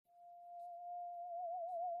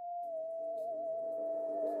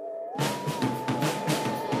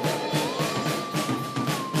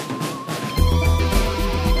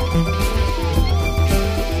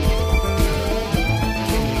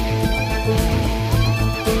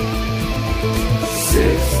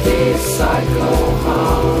Cycle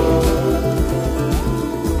Hum.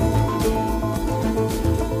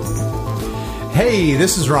 Hey,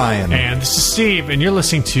 this is Ryan. And this is Steve, and you're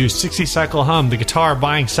listening to 60 Cycle Hum, the guitar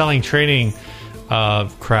buying, selling, trading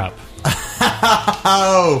crap.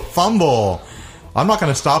 Oh, fumble. I'm not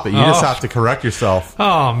going to stop it. You just have to correct yourself.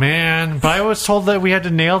 Oh, man. But I was told that we had to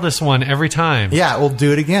nail this one every time. Yeah, we'll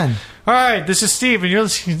do it again. All right, this is Steve, and you're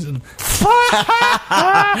listening to...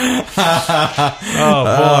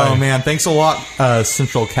 Oh, man. Thanks a lot,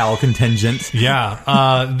 Central Cal contingent.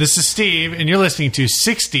 Yeah. This is Steve, and you're listening to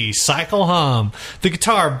 60 Cycle Hum, the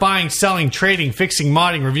guitar buying, selling, trading, fixing,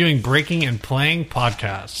 modding, reviewing, breaking, and playing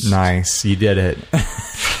podcast. Nice. You did it.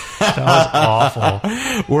 That was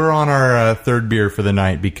awful. We're on our third beer for the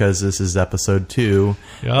night because this is episode 2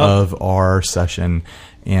 of our session.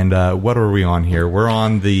 And what are we on here? We're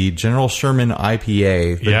on the General Sherman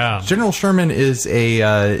IPA. General Sherman is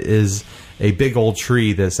a big old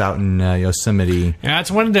tree that's out in Yosemite. Yeah,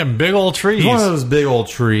 it's one of them big old trees. It's one of those big old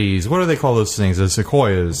trees. What do they call those things? The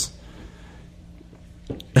sequoias.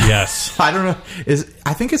 Yes. I don't know.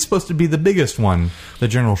 I think it's supposed to be the biggest one, the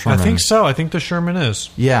General Sherman. I think so. I think the Sherman is.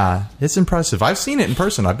 Yeah, it's impressive. I've seen it in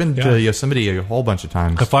person. I've been to Yosemite a whole bunch of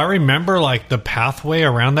times. If I remember, like, the pathway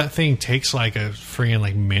around that thing takes like a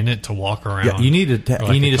freaking minute to walk around. Yeah, you need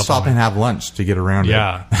to stop and have lunch to get around it.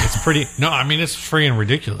 Yeah, it's pretty. No, I mean, it's freaking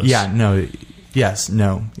ridiculous. Yeah, no, yes,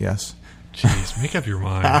 no, yes. Jeez, make up your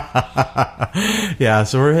mind. Yeah,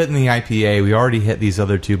 so we're hitting the IPA. We already hit these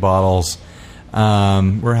other 2 bottles.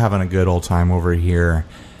 We're having a good old time over here.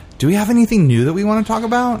 Do we have anything new that we want to talk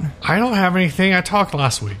about? I don't have anything. I talked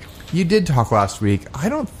last week. You did talk last week. I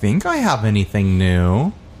don't think I have anything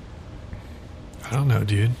new. I don't know,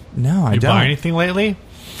 dude. No, I don't. You buy anything lately?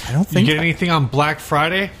 I don't think. You get anything on Black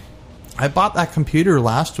Friday? I bought that computer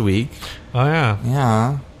last week. Oh, yeah.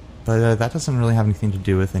 Yeah, but that doesn't really have anything to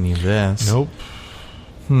do with any of this. Nope.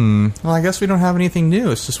 Well, I guess we don't have anything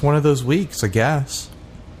new. It's just one of those weeks, I guess.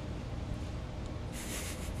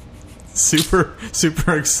 Super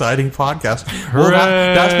exciting podcast. Well,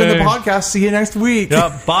 that's been the podcast. See you next week.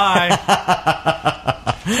 Yep, bye.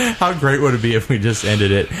 How great would it be if we just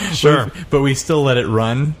ended it? Sure. But we still let it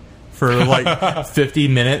run for like 50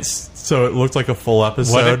 minutes so it looked like a full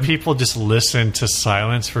episode. What if people just listen to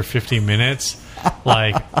silence for 50 minutes,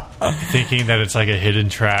 like thinking that it's like a hidden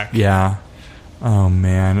track? Yeah. Oh,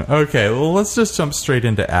 man. Okay, well, let's just jump straight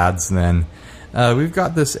into ads then. We've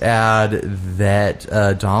got this ad that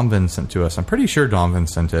Donovan sent to us. I'm pretty sure Donovan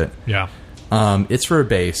sent it. Yeah. It's for a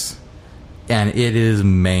bass, and it is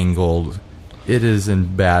mangled. It is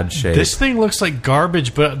in bad shape. This thing looks like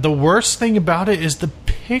garbage, but the worst thing about it is the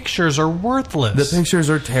pictures are worthless. The pictures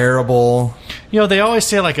are terrible. You know, they always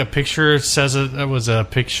say like a picture says it was a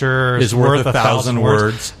picture is worth 1,000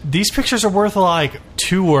 words. These pictures are worth like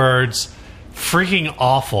 2 words. Freaking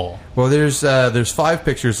awful. Well, there's 5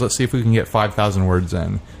 pictures. Let's see if we can get 5,000 words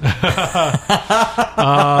in.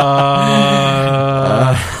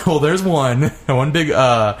 Well, there's one big.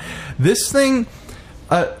 This thing,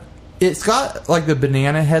 it's got like the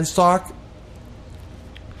banana headstock.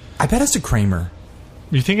 I bet it's a Kramer.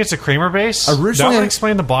 You think it's a Kramer bass? Originally, that would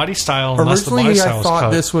explain the body style. Unless the body originally, style I thought was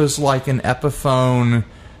cut. this was like an Epiphone.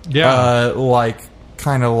 Yeah.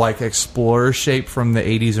 Kind of like Explorer shape from the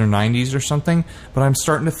 80s or 90s or something, but I'm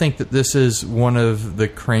starting to think that this is one of the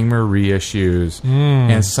Kramer reissues,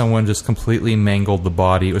 and someone just completely mangled the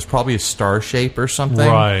body. It was probably a star shape or something,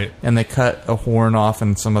 right? And they cut a horn off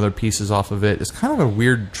and some other pieces off of it. It's kind of a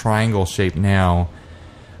weird triangle shape now.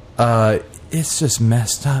 It's just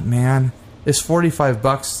messed up, man. It's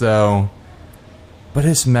 $45 though, but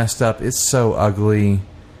it's messed up. It's so ugly.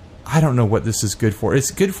 I don't know what this is good for.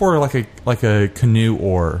 It's good for like a canoe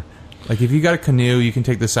oar. Like if you got a canoe, you can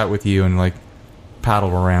take this out with you and like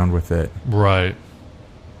paddle around with it. Right.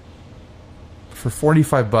 For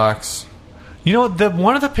 $45. You know,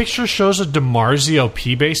 one of the pictures shows a DiMarzio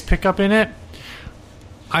P-bass pickup in it.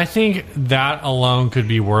 I think that alone could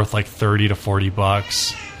be worth like $30 to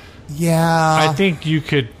 $40. Yeah. I think you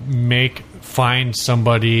could find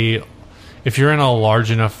somebody, if you're in a large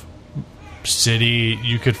enough city,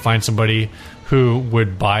 you could find somebody who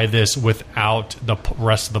would buy this without the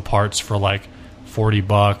rest of the parts for like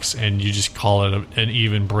 $40, and you just call it an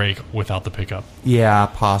even break without the pickup. Yeah,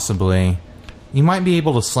 possibly. You might be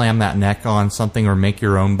able to slam that neck on something or make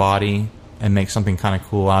your own body and make something kind of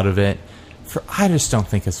cool out of it. I just don't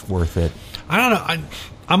think it's worth it. I don't know.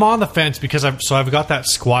 I'm on the fence because I've got that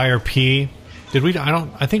Squire P. Did we?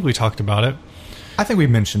 I think we talked about it. I think we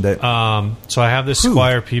mentioned it. So I have this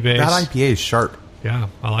Squire P bass. That IPA is sharp. Yeah,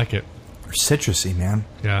 I like it. Or citrusy, man.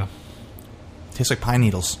 Yeah. Tastes like pine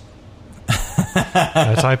needles.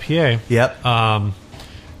 That's IPA. Yep.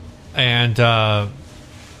 And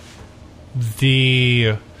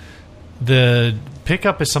the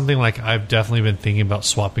pickup is something like I've definitely been thinking about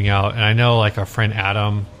swapping out. And I know like our friend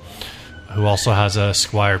Adam, who also has a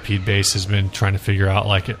Squier Pete bass, has been trying to figure out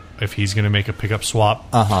like if he's going to make a pickup swap.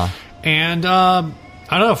 And I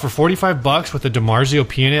don't know, for $45 with a DiMarzio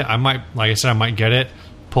P in it, I might, like I said, I might get it,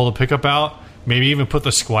 pull the pickup out, maybe even put the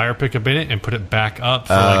Squier pickup in it and put it back up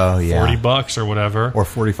for $40 or whatever. Or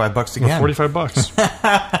 $45 again. Or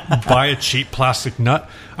 $45. Buy a cheap plastic nut.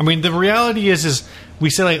 I mean, the reality is we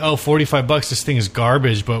say like, oh, $45, this thing is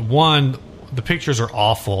garbage, but one, the pictures are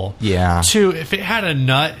awful. Yeah. Two, if it had a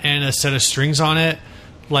nut and a set of strings on it,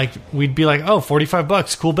 like we'd be like, oh,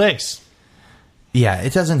 $45, cool bass. Yeah,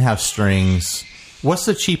 it doesn't have strings. What's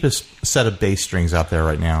the cheapest set of bass strings out there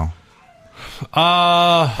right now?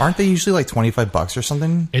 Aren't they usually like $25 or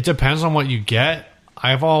something? It depends on what you get.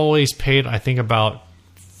 I've always paid, I think, about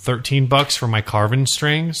 $13 for my Carvin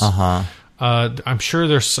strings. I'm sure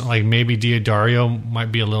there's like maybe Diodario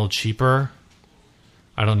might be a little cheaper.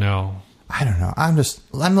 I don't know.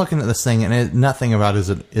 I'm looking at this thing and nothing about it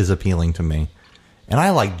is appealing to me. And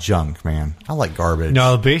I like junk, man. I like garbage.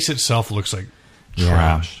 No, the bass itself looks like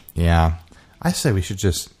trash. Yeah. I say we should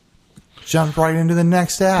just jump right into the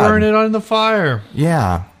next ad. Burn it on the fire.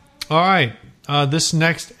 Yeah. All right. This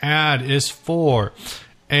next ad is for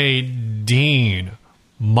a Dean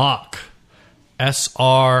Mach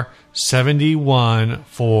SR71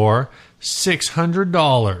 for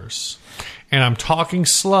 $600. And I'm talking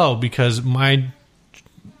slow because my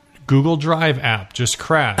Google Drive app just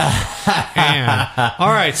crashed. All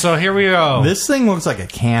right, so here we go. This thing looks like a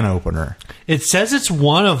can opener. It says it's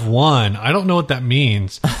one of one. I don't know what that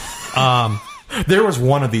means. There was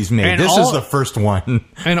one of these made. This is the first one.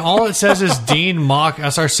 And all it says is Dean Mach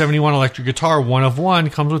SR71 electric guitar, one of one,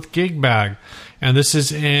 comes with gig bag. And this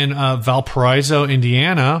is in Valparaiso,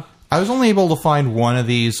 Indiana. I was only able to find one of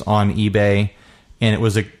these on eBay, and it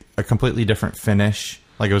was a completely different finish.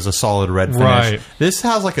 Like it was a solid red finish. Right. This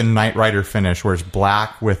has like a Knight Rider finish where it's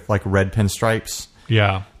black with like red pinstripes.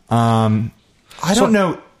 Yeah. I don't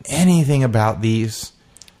know anything about these.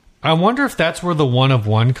 I wonder if that's where the one of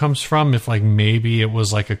one comes from. If like maybe it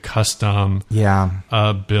was like a custom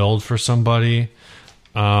build for somebody.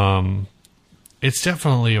 It's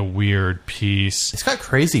definitely a weird piece. It's got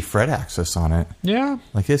crazy fret access on it. Yeah.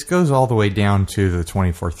 Like this goes all the way down to the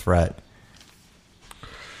 24th fret.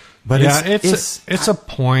 But yeah, it's a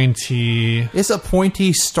pointy... It's a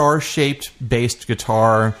pointy, star-shaped based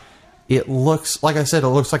guitar. It looks, like I said, it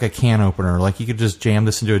looks like a can opener. Like you could just jam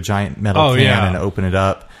this into a giant metal can and open it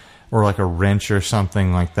up. Or like a wrench or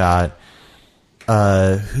something like that.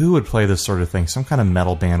 Who would play this sort of thing? Some kind of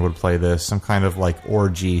metal band would play this. Some kind of like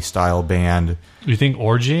orgy-style band. You think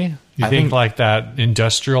orgy? You think like that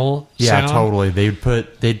industrial sound? Yeah, totally.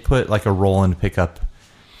 They'd put like a Roland pickup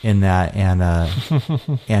in that and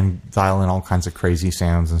dial in all kinds of crazy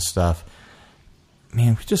sounds and stuff.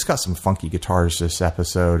 Man, we just got some funky guitars this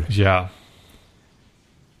episode. Yeah.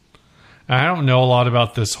 I don't know a lot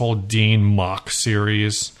about this whole Dean Mach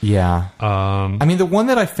series. Yeah. I mean, the one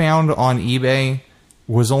that I found on eBay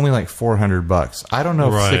was only like $400. I don't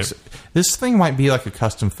know if this thing might be like a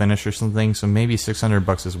custom finish or something, so maybe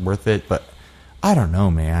 $600 is worth it, but I don't know,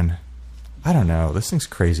 man. I don't know. This thing's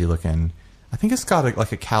crazy looking. I think it's got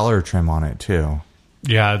like a Caller trim on it too.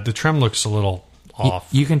 Yeah, the trim looks a little off.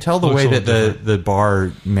 You can tell the way that the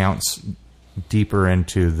bar mounts deeper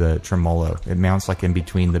into the tremolo. It mounts like in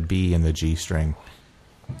between the B and the G string.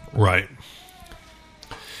 Right.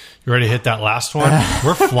 You ready to hit that last one?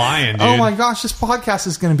 We're flying, dude. Oh my gosh, this podcast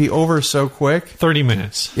is going to be over so quick. 30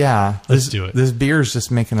 minutes. Yeah. Let's do it. This beer's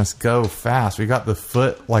just making us go fast. We got the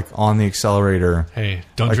foot like on the accelerator. Hey,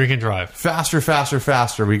 don't drink and drive. Faster, faster,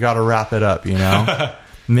 faster. We got to wrap it up, you know?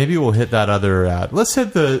 Maybe we'll hit that other ad. Let's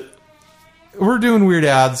hit we're doing weird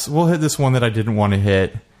ads. We'll hit this one that I didn't want to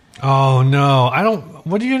hit. Oh, no.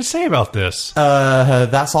 What are you going to say about this?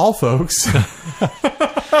 That's all, folks.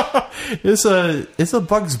 It's a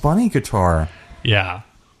Bugs Bunny guitar. Yeah.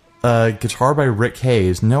 Guitar by Rick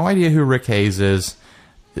Hayes. No idea who Rick Hayes is.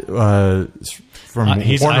 From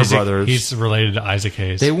Warner Brothers. He's related to Isaac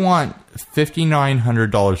Hayes. They want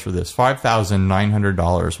 $5,900 for this.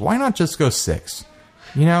 $5,900. Why not just go $6,000?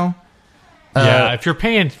 You know? Yeah, if you're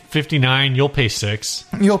paying $59,000, you'll pay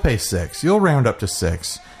 $6,000. You'll pay $6,000. You'll round up to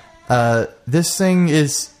 $6,000. This thing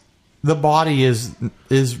is... The body is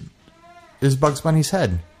Bugs Bunny's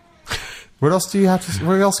head. What else do you have to?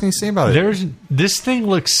 What else can you say about it? This thing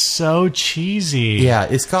looks so cheesy. Yeah,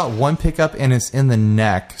 it's got one pickup and it's in the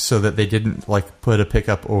neck, so that they didn't like put a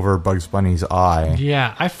pickup over Bugs Bunny's eye.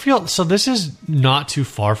 Yeah, I feel so. This is not too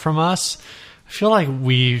far from us. I feel like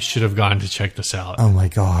we should have gone to check this out. Oh my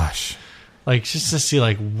gosh! Like just to see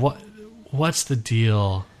like what's the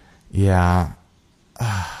deal? Yeah.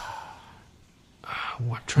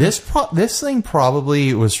 This thing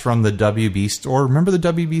probably was from the WB store. Remember the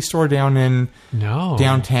WB store downtown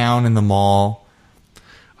in the mall?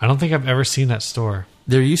 I don't think I've ever seen that store.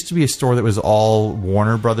 There used to be a store that was all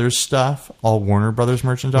Warner Brothers stuff, all Warner Brothers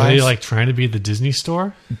merchandise. Are they like trying to be the Disney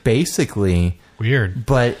store? Basically. Weird.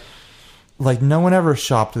 But like no one ever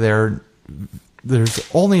shopped there. There's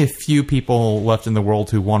only a few people left in the world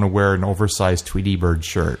who want to wear an oversized Tweety Bird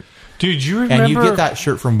shirt. Dude, you remember... And you get that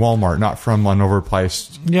shirt from Walmart, not from an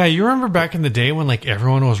overpriced... Yeah, you remember back in the day when like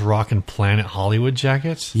everyone was rocking Planet Hollywood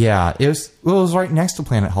jackets? Yeah, it was right next to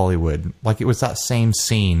Planet Hollywood. Like it was that same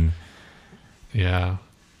scene. Yeah.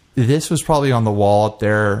 This was probably on the wall up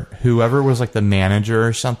there. Whoever was like the manager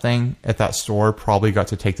or something at that store probably got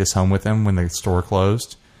to take this home with him when the store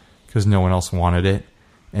closed because no one else wanted it.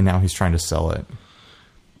 And now he's trying to sell it.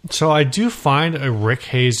 So I do find a Rick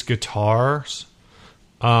Hayes guitars...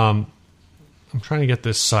 I'm trying to get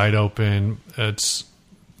this site open.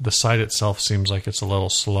 The site itself seems like it's a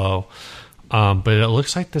little slow, but it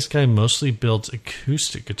looks like this guy mostly builds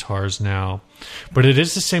acoustic guitars now. But it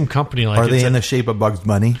is the same company. Like, are they in the shape of Bugs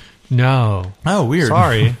Bunny? No. Oh, weird.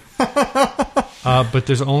 Sorry. But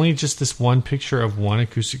there's only just this one picture of one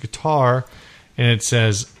acoustic guitar, and it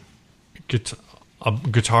says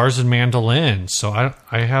guitars and mandolins. So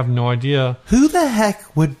I have no idea. Who the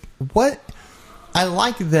heck would what? I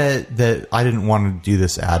like that I didn't want to do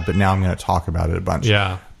this ad, but now I'm going to talk about it a bunch.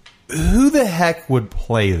 Yeah. Who the heck would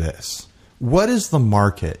play this? What is the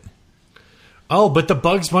market? Oh, but the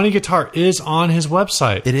Bugs Bunny guitar is on his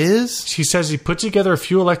website. It is? He says he put together a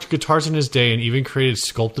few electric guitars in his day and even created a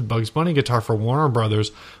sculpted Bugs Bunny guitar for Warner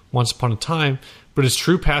Brothers once upon a time. But his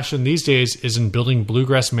true passion these days is in building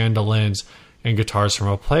bluegrass mandolins and guitars from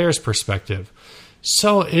a player's perspective.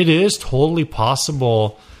 So it is totally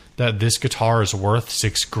possible that this guitar is worth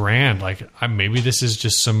 $6,000. Like maybe this is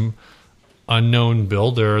just some unknown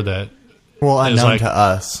builder that unknown to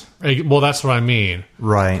us. Well, that's what I mean,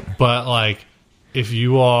 right? But like, if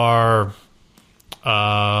you are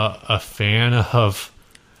a fan of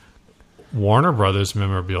Warner Brothers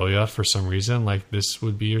memorabilia for some reason, like this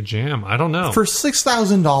would be your jam. I don't know. For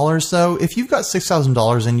 $6,000 though, if you've got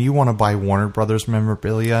 $6,000 and you want to buy Warner Brothers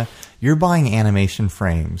memorabilia, you're buying animation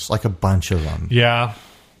frames, like a bunch of them. Yeah.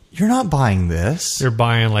 You're not buying this. You're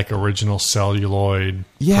buying like original celluloid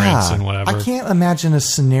prints and whatever. I can't imagine a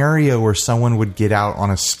scenario where someone would get out on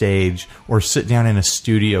a stage or sit down in a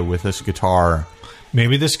studio with this guitar.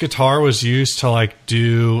 Maybe this guitar was used to like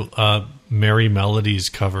do Merry Melodies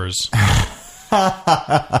covers.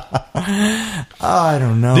 I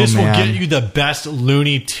don't know. This man. will get you the best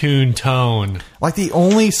Looney Tune tone. Like the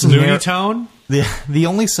only scenario, Looney Tone? The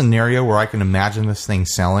only scenario where I can imagine this thing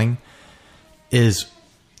selling is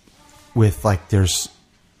with like there's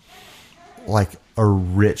like a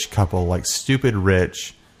rich couple, like stupid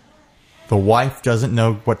rich. The wife doesn't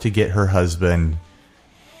know what to get her husband.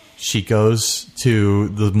 She goes to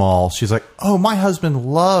the mall. She's like, oh, my husband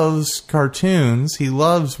loves cartoons. He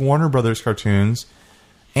loves Warner Brothers cartoons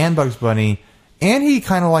and Bugs Bunny. And he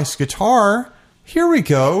kind of likes guitar. Here we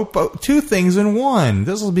go. But two things in one.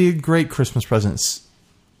 This will be a great Christmas present.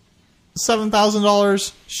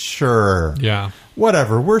 $7,000? Sure. Yeah.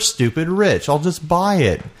 Whatever. We're stupid rich. I'll just buy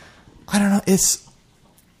it. I don't know. It's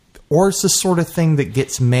the sort of thing that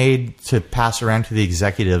gets made to pass around to the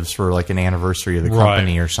executives for like an anniversary of the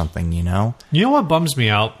company or something, you know? You know what bums me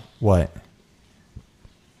out? What?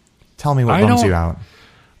 Tell me what bums you out.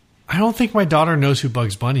 I don't think my daughter knows who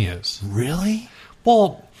Bugs Bunny is. Really?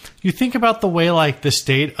 Well, you think about the way like the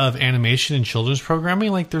state of animation and children's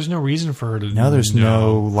programming, like there's no reason for her to No, there's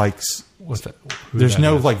no like there's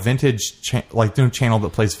no like vintage like no channel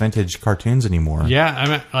that plays vintage cartoons anymore. Yeah, I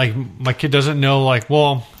mean like my kid doesn't know like,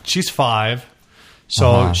 well, she's 5.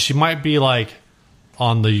 So she might be like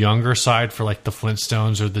on the younger side for like the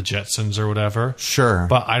Flintstones or the Jetsons or whatever. Sure.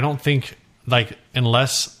 But I don't think like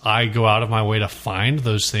unless I go out of my way to find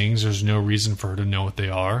those things, there's no reason for her to know what they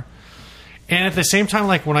are. And at the same time,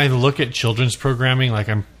 like when I look at children's programming, like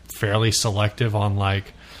I'm fairly selective on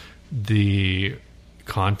like the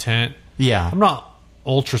content. Yeah. I'm not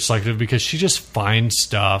ultra selective because she just finds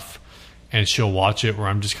stuff and she'll watch it where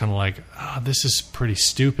I'm just kind of like, this is pretty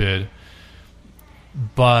stupid.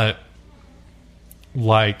 But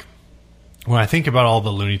like when I think about all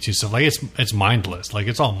the Looney Tunes stuff, like it's mindless. Like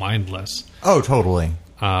it's all mindless. Oh, totally.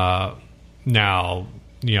 Now,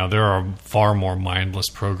 there are far more mindless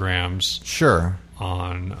programs. Sure.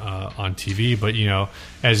 On TV, but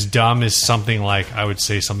as dumb as something like, I would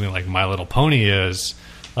say something like My Little Pony is,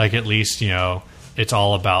 like, at least it's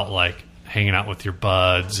all about like hanging out with your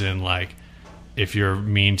buds, and like if you're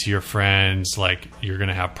mean to your friends, like you're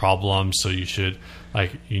gonna have problems, so you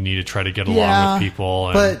need to try to get along with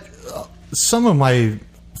people. But some of my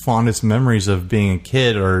fondest memories of being a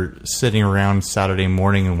kid are sitting around Saturday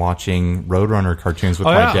morning and watching Roadrunner cartoons with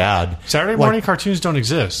my dad. Saturday morning cartoons don't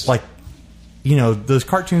exist. Like, those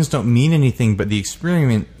cartoons don't mean anything, but the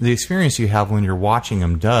experience you have when you're watching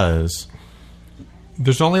them does.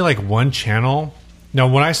 There's only like one channel. Now,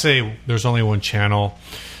 when I say there's only one channel,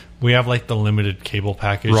 we have like the limited cable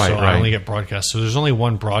package, right, so I only get broadcast. So there's only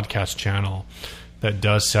one broadcast channel that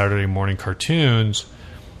does Saturday morning cartoons,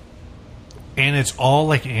 and it's all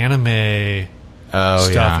like anime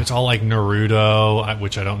stuff. Yeah. It's all like Naruto,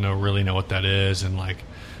 which I don't really know what that is, and like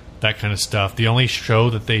that kind of stuff. The only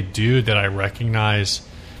show that they do that I recognize,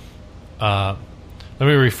 let me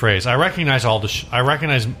rephrase. I recognize I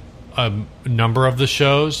recognize a number of the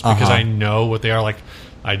shows because I know what they are. Like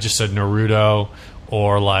I just said, Naruto,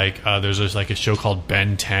 or like there's like a show called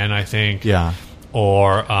Ben 10, I think. Yeah.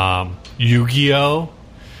 Or Yu-Gi-Oh.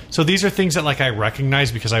 So these are things that like I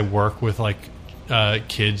recognize because I work with like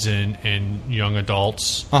kids and young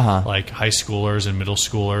adults, like high schoolers and middle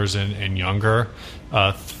schoolers and younger.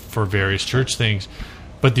 For various church things,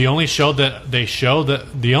 but the only show that they show,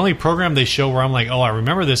 the only program they show where I'm like, oh, I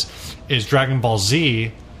remember this, is Dragon Ball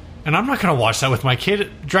Z, and I'm not going to watch that with my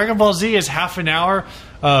kid. Dragon Ball Z is half an hour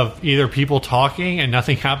of either people talking and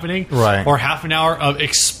nothing happening, right, or half an hour of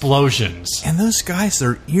explosions. And those guys,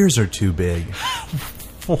 their ears are too big.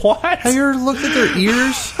 What? Have you ever looked at their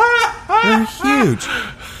ears? They're huge.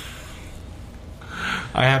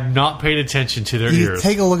 I have not paid attention to their ears.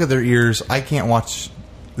 Take a look at their ears. I can't watch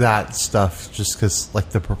that stuff just because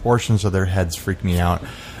like the proportions of their heads freak me out.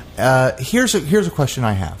 Here's a question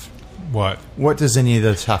I have. What does any of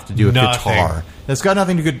this have to do with guitar? It's got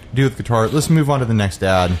nothing to do with guitar. Let's move on to the next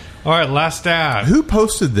ad. All right, last ad. Who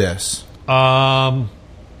posted this? Well,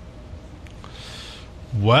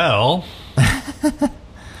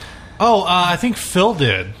 I think Phil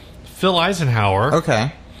did. Phil Eisenhower.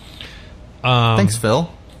 Okay. Thanks, Phil.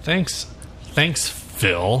 Thanks,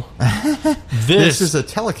 Phil. This is a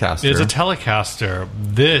Telecaster. It's a Telecaster.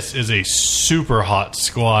 This is a super hot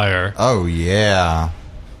Squire. Oh, yeah.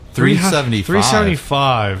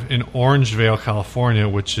 $375 in Orangevale, California,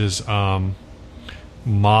 which is anyway,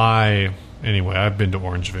 I've been to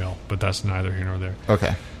Orangevale, but that's neither here nor there.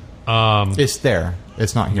 Okay. It's there.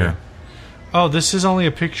 It's not here. Yeah. Oh, this is only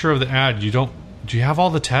a picture of the ad. Do you have all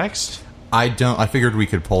the text? I don't. I figured we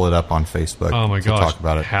could pull it up on Facebook. Oh my gosh! Talk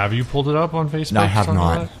about it. Have you pulled it up on Facebook? No, I have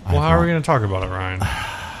not. Well, how are we going to talk about it, Ryan?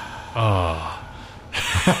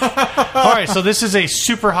 All right, so this is a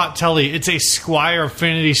super hot telly. It's a Squire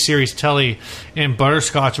Affinity Series telly in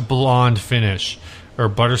butterscotch blonde finish, or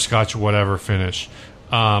butterscotch whatever finish.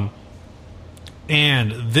 And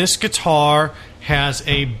this guitar has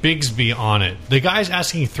a Bigsby on it. The guy's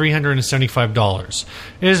asking $375.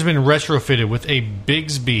 It has been retrofitted with a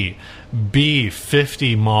Bigsby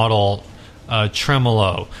B50 model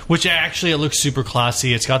tremolo, which actually it looks super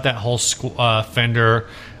classy. It's got that whole Fender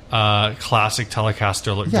classic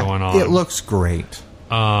Telecaster look going on. It looks great.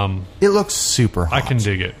 It looks super hot. I can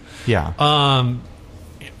dig it. Yeah.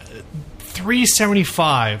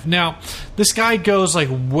 $375. Now, this guy goes like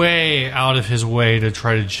way out of his way to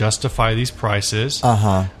try to justify these prices.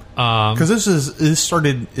 Because this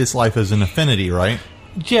started its life as an Affinity, right?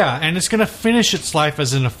 Yeah, and it's going to finish its life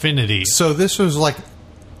as an Affinity. So this was like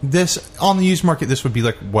on the used market. This would be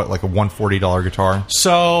like what, like a $140 guitar?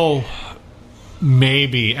 So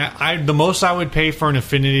maybe the most I would pay for an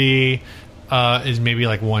Affinity is maybe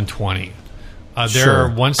like $120. Sure.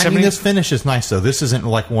 170. I mean, this finish is nice though. This isn't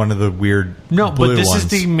like one of the weird blue but this ones. is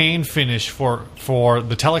the main finish for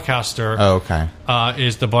the Telecaster. Oh, okay.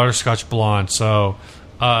 Is the butterscotch blonde. So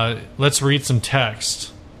let's read some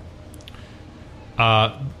text.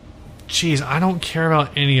 Geez, I don't care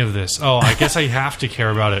about any of this. Oh, I guess I have to care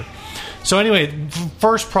about it. So anyway,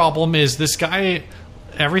 first problem is this guy.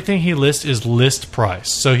 Everything he lists is list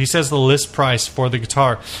price. So he says the list price for the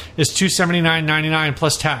guitar is $279.99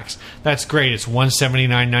 plus tax. That's great. It's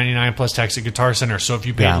 $179.99 plus tax at Guitar Center. So if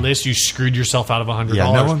you paid list, you screwed yourself out of $100.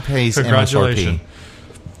 Yeah, no one pays Congratulations.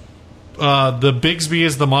 The Bigsby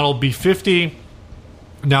is the model B50.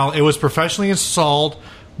 Now, it was professionally installed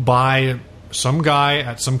by some guy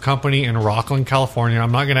at some company in Rockland, California.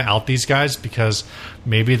 I'm not going to out these guys because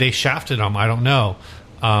maybe they shafted him. I don't know.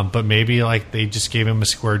 But maybe like they just gave him a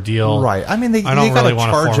square deal. Right. I mean, they got to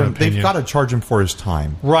charge him. They've got to charge him for his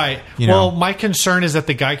time. Right. Well, my concern is that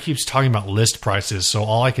the guy keeps talking about list prices. So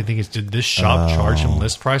all I can think is, did this shop charge him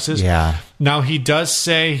list prices? Yeah. Now he does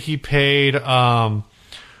say he paid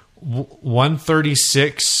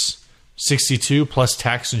 $136.62 plus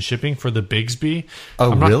tax and shipping for the Bigsby.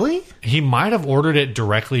 Oh, really? He might have ordered it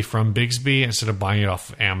directly from Bigsby instead of buying it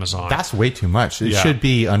off Amazon. That's way too much. It should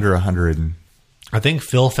be under 100. I think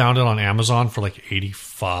Phil found it on Amazon for like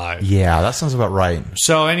 $85. Yeah, that sounds about right.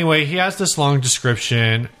 So anyway, he has this long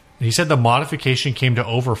description. He said the modification came to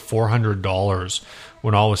over $400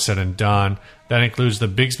 when all was said and done. That includes the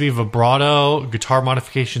Bigsby vibrato, guitar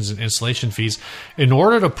modifications, and installation fees. In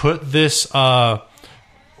order to put this...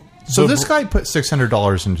 So this guy put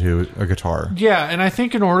 $600 into a guitar. Yeah, and I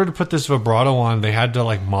think in order to put this vibrato on, they had to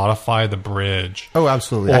like modify the bridge. Oh,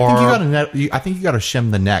 absolutely. I think you got to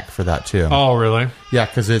shim the neck for that too. Oh, really? Yeah,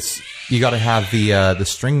 because you got to have the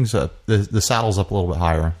strings up, the saddles up a little bit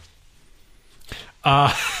higher.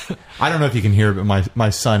 I don't know if you can hear it, but my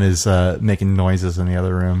son is making noises in the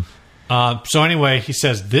other room. So anyway, he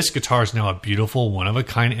says this guitar is now a beautiful,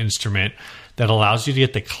 one-of-a-kind instrument that allows you to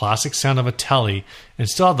get the classic sound of a Tele and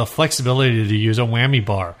still have the flexibility to use a whammy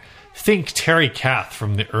bar. Think Terry Kath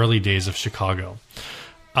from the early days of Chicago.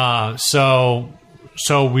 So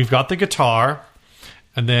we've got the guitar,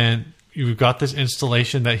 and then we've got this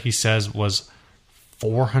installation that he says was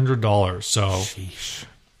 $400. So, sheesh.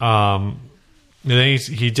 And then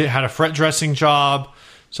he had a fret dressing job.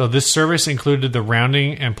 So this service included the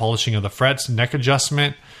rounding and polishing of the frets, neck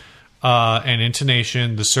adjustment, and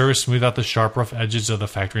intonation. The service smoothed out the sharp, rough edges of the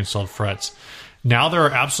factory-installed frets. Now there are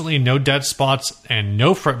absolutely no dead spots and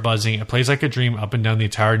no fret buzzing. It plays like a dream up and down the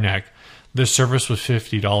entire neck. This service was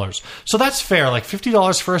 $50. So that's fair. Like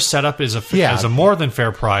 $50 for a setup is a more than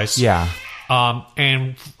fair price. Yeah.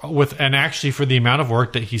 And actually for the amount of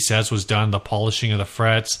work that he says was done, the polishing of the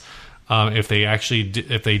frets, if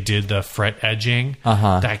they did the fret edging,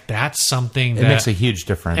 that's something that it makes a huge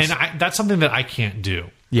difference. And that's something that I can't do.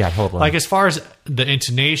 Yeah, totally. Like as far as the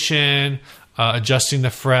intonation, adjusting the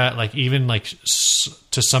fret, like even like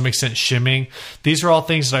to some extent shimming, these are all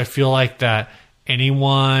things that I feel like that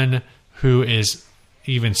anyone who is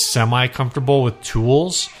even semi comfortable with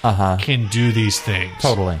tools can do these things.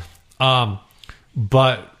 Totally. But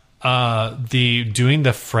doing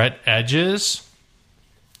the fret edges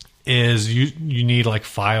is you need like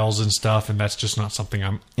files and stuff, and that's just not something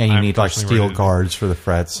I'm. And you need like steel guards for the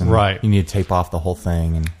frets, and right. You need to tape off the whole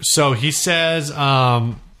thing. And so he says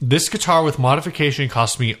this guitar with modification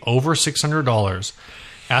cost me over $600.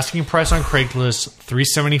 Asking price on Craigslist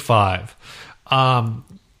 $375.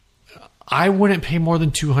 I wouldn't pay more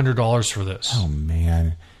than $200 for this. Oh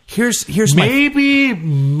man, here's maybe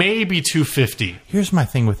 $250. Here's my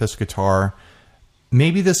thing with this guitar.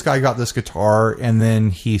 Maybe this guy got this guitar and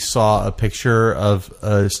then he saw a picture of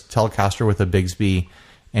a Telecaster with a Bigsby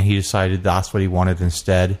and he decided that's what he wanted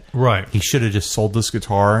instead. Right. He should have just sold this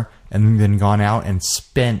guitar and then gone out and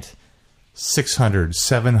spent $600,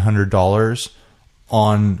 $700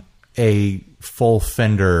 on a full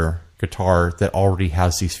Fender guitar that already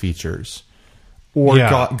has these features. Or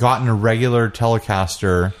gotten a regular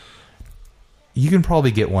Telecaster. You can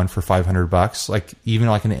probably get one for $500, like even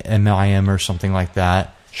like an MIM or something like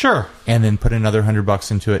that. Sure. And then put another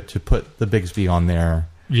 $100 into it to put the Bigsby on there.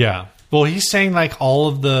 Yeah. Well, he's saying like all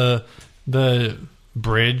of the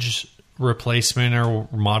bridge replacement or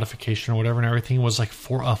modification or whatever and everything was like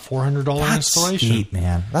for a $400 installation. That's steep,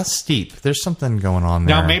 man. That's steep. There's something going on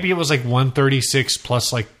there. Now maybe it was like $136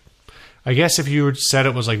 plus like, I guess if you said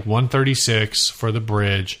it was like $136 for the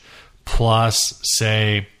bridge plus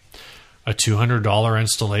say a $200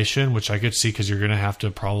 installation, which I could see because you're going to have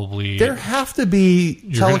to probably... There have to be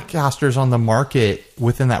Telecasters on the market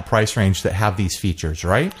within that price range that have these features,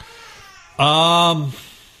 right? I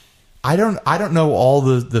don't know all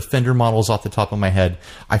the Fender models off the top of my head.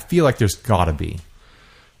 I feel like there's got to be.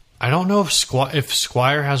 I don't know if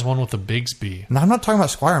Squier has one with a Bigsby. No, I'm not talking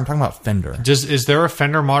about Squier. I'm talking about Fender. Is there a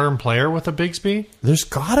Fender Modern player with a Bigsby? There's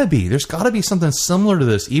got to be. There's got to be something similar to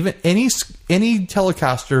this. Even any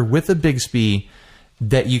Telecaster with a Bigsby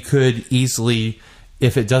that you could easily,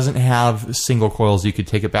 if it doesn't have single coils, you could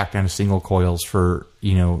take it back down to single coils for,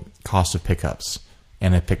 cost of pickups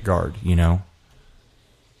and a pick guard,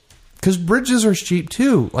 Because bridges are cheap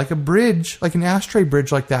too. Like a bridge, like an ashtray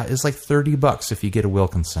bridge like that is like $30 if you get a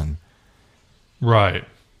Wilkinson. Right.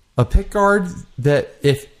 A pick guard that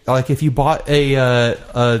if like if you bought a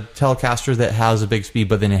Telecaster that has a Bigsby,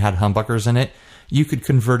 but then it had humbuckers in it, you could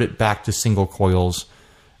convert it back to single coils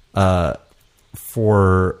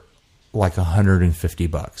for like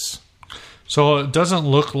 $150. So it doesn't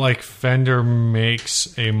look like Fender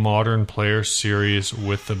makes a modern player series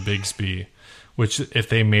with the Bigsby, which if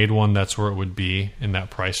they made one, that's where it would be in that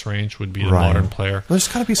price range, would be the modern player. There's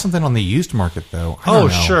got to be something on the used market, though. I don't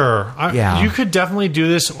know. Sure. Yeah. You could definitely do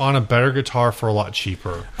this on a better guitar for a lot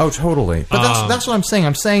cheaper. Oh, totally. But that's what I'm saying.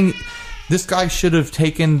 I'm saying this guy should have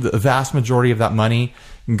taken the vast majority of that money,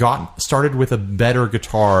 started with a better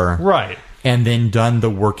guitar, right, and then done the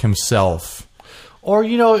work himself. Or,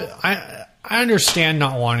 I understand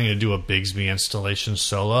not wanting to do a Bigsby installation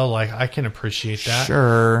solo. Like, I can appreciate that.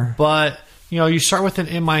 Sure. But, you start with an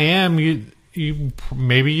MIM, you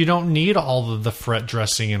maybe you don't need all of the fret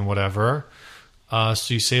dressing and whatever.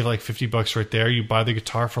 So you save like $50 right there. You buy the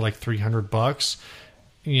guitar for like $300.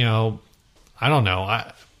 I don't know.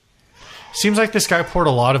 Seems like this guy poured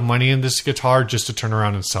a lot of money in this guitar just to turn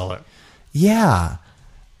around and sell it. Yeah.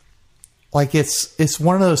 Like, it's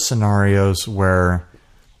one of those scenarios where,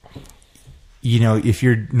 if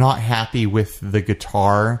you're not happy with the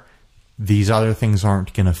guitar, these other things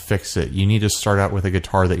aren't going to fix it. You need to start out with a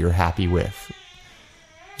guitar that you're happy with.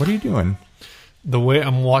 What are you doing? The way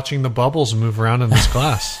I'm watching the bubbles move around in this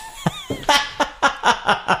glass.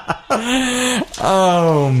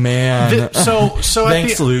 Oh, man. So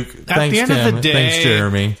thanks, Luke. Thanks, the end Tim. of the day, thanks,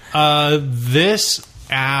 Jeremy. This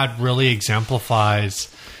ad really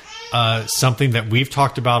exemplifies something that we've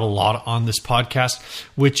talked about a lot on this podcast,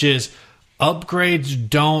 which is upgrades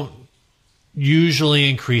don't usually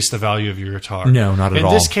increase the value of your guitar. No, not at all.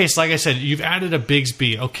 In this case, like I said, you've added a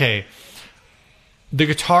Bigsby. Okay, the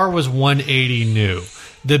guitar was $180 new.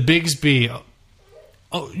 The Bigsby,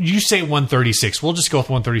 you say 136. We'll just go with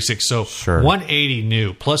 136. So sure. 180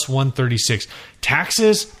 new plus 136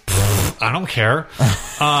 taxes. I don't care.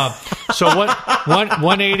 So what?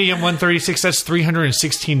 180 and 136. That's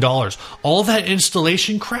 $316. All that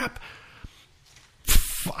installation crap.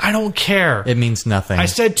 I don't care. It means nothing. I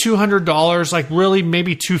said $200. Like really,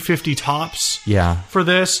 maybe $250 tops. Yeah. For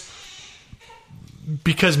this,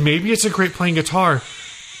 because maybe it's a great playing guitar.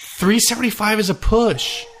 $375 is a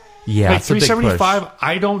push. Yeah, like it's a big push. $375.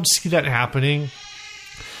 I don't see that happening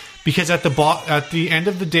because at the end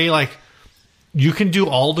of the day, like you can do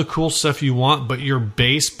all the cool stuff you want, but your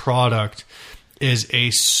base product is a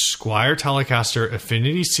Squier Telecaster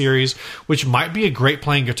Affinity Series, which might be a great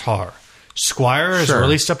playing guitar. Squier has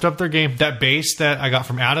really stepped up their game. That bass that I got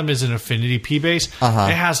from Adam is an Affinity P bass. It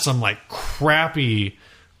has some like crappy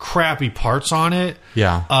parts on it.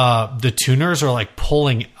 Yeah. The tuners are like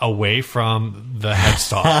pulling away from the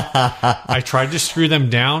headstock. I tried to screw them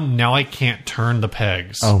down. Now I can't turn the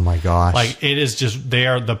pegs. Oh my gosh. Like it is just,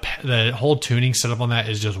 the whole tuning setup on that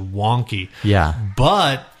is just wonky. Yeah.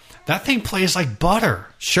 But that thing plays like butter.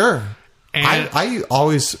 Sure. And I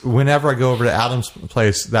always, whenever I go over to Adam's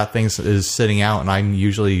place, that thing is sitting out and I'm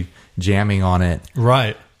usually jamming on it.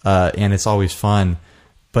 Right. And it's always fun.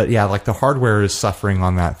 But yeah, like the hardware is suffering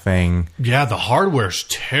on that thing. Yeah, the hardware's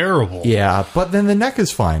terrible. Yeah, but then the neck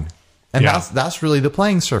is fine. And that's really the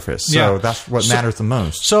playing surface. So that's what matters the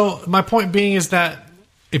most. So my point being is that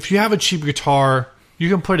if you have a cheap guitar, you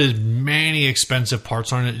can put as many expensive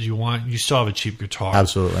parts on it as you want. You still have a cheap guitar.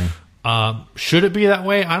 Absolutely. Should it be that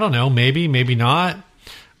way? I don't know. Maybe, maybe not.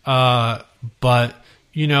 But,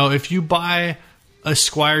 if you buy a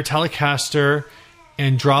Squier Telecaster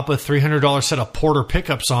and drop a $300 set of Porter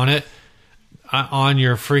pickups on it, on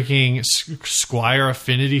your freaking Squier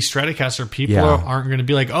Affinity Stratocaster, people aren't going to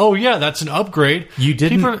be like, oh, yeah, that's an upgrade. You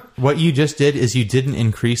didn't. What you just did is you didn't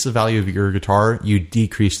increase the value of your guitar. You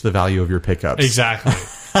decreased the value of your pickups. Exactly.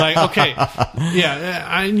 Like, okay,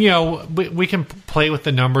 yeah, we can play with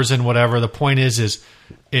the numbers and whatever. The point is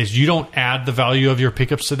you don't add the value of your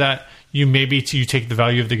pickups to that. You take the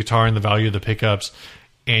value of the guitar and the value of the pickups,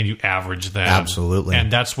 and you average them. Absolutely. And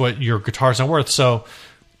that's what your guitar's not worth. So,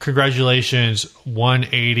 congratulations,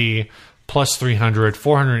 180 plus 300,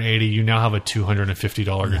 480. You now have a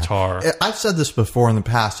 $250 guitar. I've said this before in the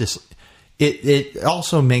past. It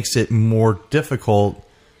also makes it more difficult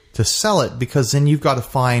to sell it because then you've got to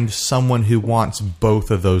find someone who wants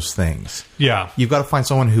both of those things. Yeah. You've got to find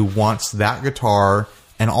someone who wants that guitar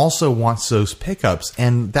and also wants those pickups.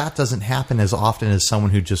 And that doesn't happen as often as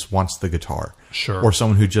someone who just wants the guitar. Sure. Or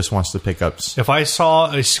someone who just wants the pickups. If I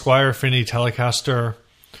saw a Squier Affinity Telecaster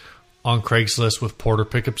on Craigslist with Porter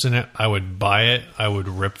pickups in it, I would buy it. I would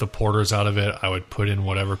rip the Porters out of it. I would put in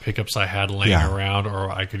whatever pickups I had laying around, or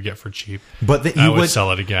I could get for cheap. But then I would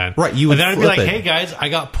sell it again, right? You would, and then I'd be like, "Hey guys, I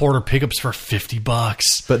got Porter pickups for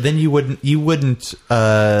 $50." But then you wouldn't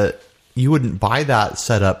buy that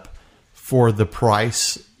setup for the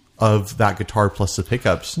price of that guitar plus the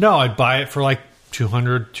pickups. No, I'd buy it for like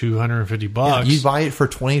 $250. Yeah, you buy it for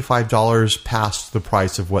 $25 past the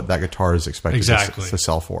price of what that guitar is expected to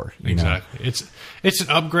sell for. Exactly. Know? It's an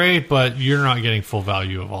upgrade, but you're not getting full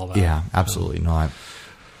value of all that. Yeah, absolutely not.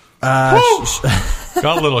 Got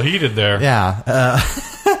a little heated there. Yeah.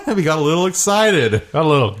 We got a little excited. Got a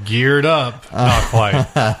little geared up. Not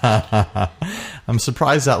quite. I'm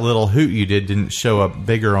surprised that little hoot you didn't show up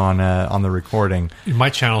bigger on the recording. My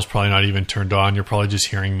channel's probably not even turned on. You're probably just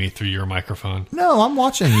hearing me through your microphone. No, I'm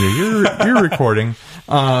watching you. You're recording.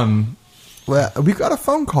 We've got a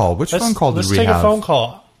phone call. Which phone call did we have? Let's take a phone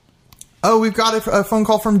call. Oh, we've got a phone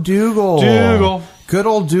call from Dougal. Good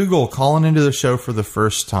old Dougal calling into the show for the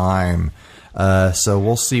first time. So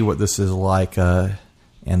we'll see what this is like, and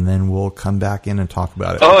then we'll come back in and talk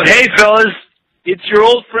about it. Oh, hey, fellas. It's your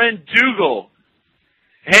old friend Dougal.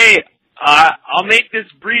 Hey, I'll make this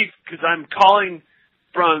brief because I'm calling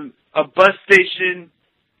from a bus station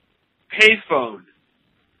payphone.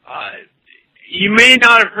 You may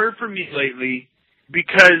not have heard from me lately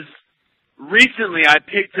because recently I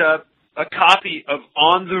picked up a copy of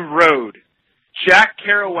On the Road, Jack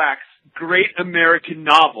Kerouac's great American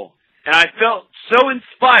novel, and I felt so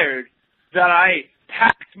inspired that I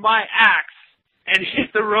packed my axe and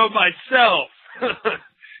hit the road myself.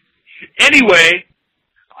 Anyway,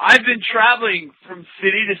 I've been traveling from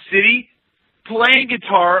city to city playing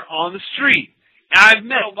guitar on the street. And I've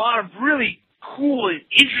met a lot of really cool and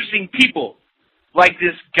interesting people, like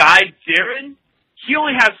this guy, Darren. He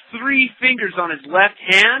only has 3 fingers on his left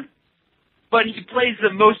hand, but he plays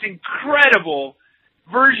the most incredible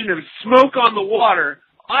version of Smoke on the Water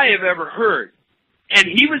I have ever heard. And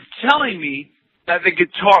he was telling me that the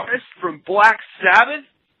guitarist from Black Sabbath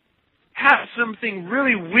had something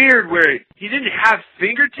really weird where he didn't have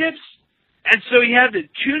fingertips, and so he had to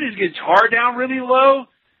tune his guitar down really low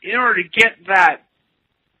in order to get that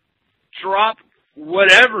drop,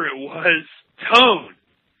 whatever it was, tone.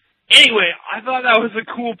 Anyway, I thought that was a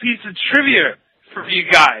cool piece of trivia for you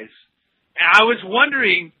guys. And I was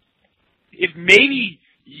wondering if maybe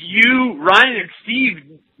you, Ryan, and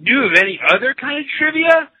Steve knew of any other kind of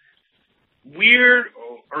trivia, weird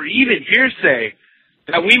or even hearsay,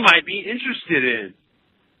 that we might be interested in.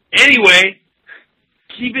 Anyway,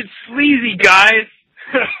 keep it sleazy, guys.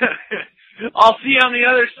 I'll see you on the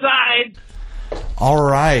other side. All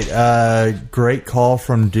right. Great call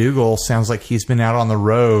from Dougal. Sounds like he's been out on the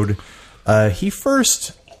road. He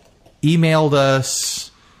first emailed us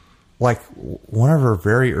like one of our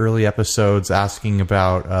very early episodes asking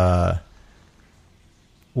about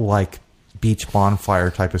like beach bonfire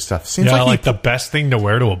type of stuff. Seems like the best thing to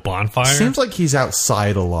wear to a bonfire. Seems like he's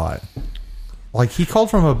outside a lot. Like he called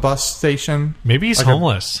from a bus station. Maybe he's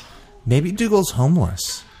homeless. Maybe Dougal's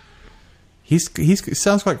homeless. He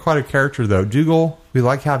sounds like quite a character though. Dougal, we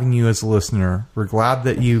like having you as a listener. We're glad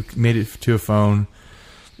that you made it to a phone.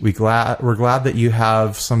 We're glad that you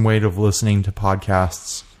have some way of listening to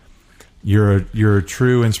podcasts. You're a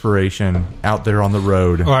true inspiration out there on the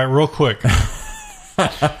road. All right, real quick.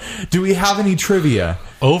 Do we have any trivia?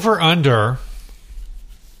 Over under.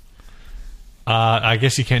 I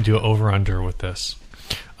guess you can't do an over under with this.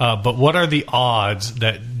 But what are the odds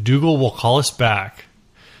that Dougal will call us back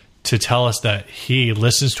to tell us that he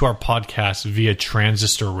listens to our podcast via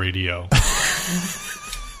transistor radio?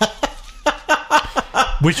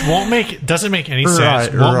 Which doesn't make any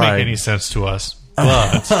sense. Won't make any sense to us.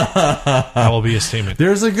 But that will be a statement.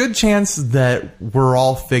 There's a good chance that we're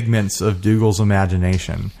all figments of Dougal's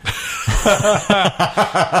imagination.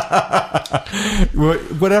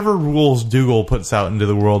 Whatever rules Dougal puts out into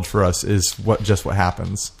the world for us is what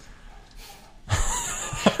happens.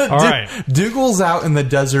 All right. Dougal's out in the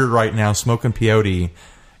desert right now smoking peyote,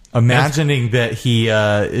 imagining that he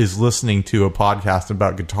is listening to a podcast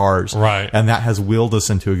about guitars. Right. And that has willed us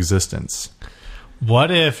into existence.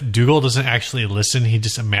 What if Dougal doesn't actually listen? He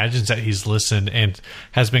just imagines that he's listened and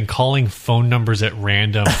has been calling phone numbers at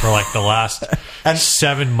random for like the last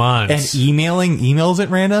 7 months. And emailing emails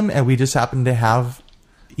at random, and we just happen to have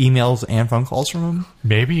emails and phone calls from him?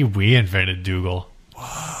 Maybe we invented Dougal.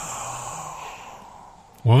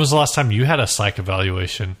 When was the last time you had a psych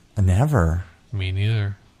evaluation? Never. Me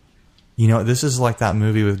neither. You know, this is like that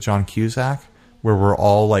movie with John Cusack where we're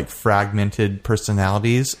all like fragmented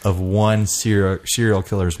personalities of one serial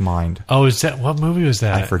killer's mind. Oh, is that what movie was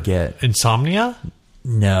that? I forget. Insomnia?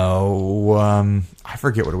 No, I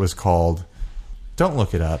forget what it was called. Don't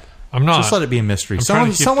look it up. I'm not. Just let it be a mystery.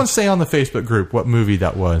 Someone say on the Facebook group what movie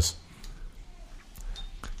that was.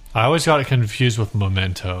 I always got it confused with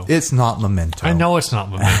Memento. It's not Memento. I know it's not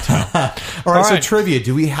Memento. All right, so trivia.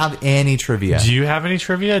 Do we have any trivia? Do you have any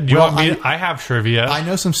trivia? Do you want me? I have trivia. I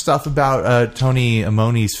know some stuff about Tony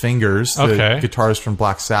Iommi's fingers, the guitarist from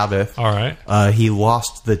Black Sabbath. All right. He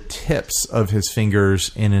lost the tips of his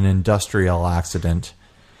fingers in an industrial accident.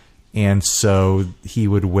 And so he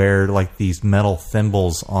would wear like these metal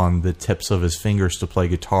thimbles on the tips of his fingers to play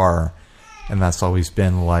guitar. And that's always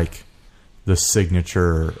been like the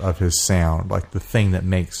signature of his sound, like the thing that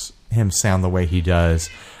makes him sound the way he does.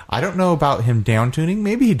 I don't know about him downtuning.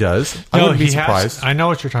 Maybe he does. I wouldn't be surprised. I know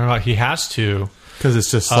what you're talking about. He has to. Because it's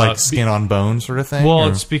just like skin on bone sort of thing? Well,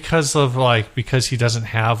 it's because he doesn't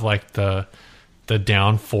have like the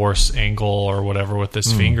downforce angle or whatever with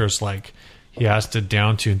his fingers. Like he has to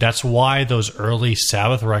downtune. That's why those early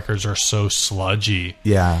Sabbath records are so sludgy.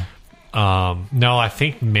 Yeah. No, I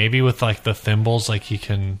think maybe with like the thimbles, like he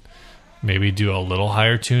can maybe do a little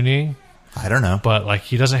higher tuning. I don't know. But like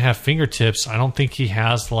he doesn't have fingertips. I don't think he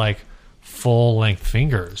has like full length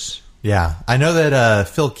fingers. Yeah. I know that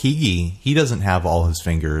Phil Keaggy, he doesn't have all his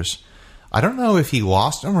fingers. I don't know if he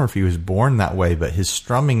lost them or if he was born that way, but his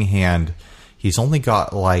strumming hand, he's only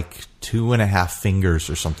got like 2.5 fingers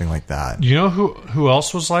or something like that. You know who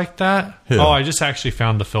else was like that? Who? Oh, I just actually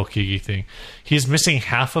found the Phil Keaggy thing. He's missing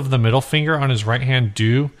half of the middle finger on his right hand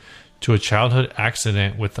due to a childhood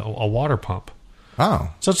accident with a water pump. Oh.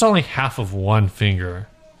 So it's only half of one finger.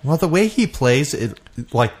 Well, the way he plays,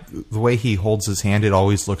 like the way he holds his hand, it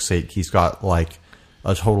always looks like he's got like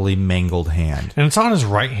a totally mangled hand. And it's on his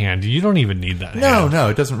right hand. You don't even need that hand. No,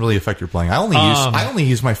 it doesn't really affect your playing. I only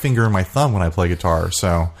use my finger and my thumb when I play guitar,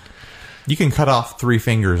 so you can cut off 3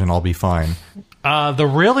 fingers and I'll be fine. The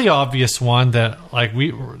really obvious one that like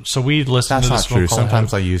we listened to this. That's not true.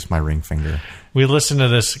 Sometimes I use my ring finger. We listened to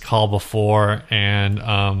this call before, and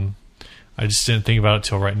I just didn't think about it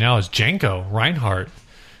till right now. Is Django Reinhardt.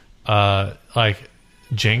 Like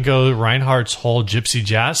Django Reinhardt's whole gypsy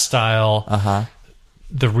jazz style. Uh-huh.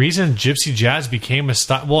 The reason gypsy jazz became a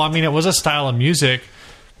style, well, I mean, it was a style of music,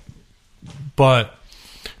 but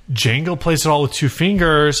Django plays it all with 2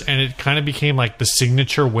 fingers, and it kind of became like the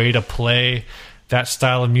signature way to play that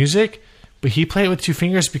style of music. But he played it with 2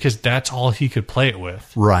 fingers because that's all he could play it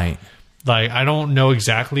with. Right. Like, I don't know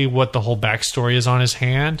exactly what the whole backstory is on his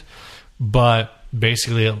hand, but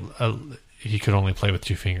basically he could only play with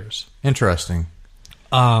 2 fingers. Interesting.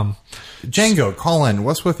 Django, call in.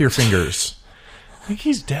 What's with your fingers? I think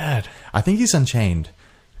he's dead. I think he's unchained.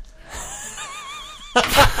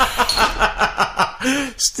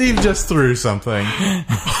 Steve just threw something.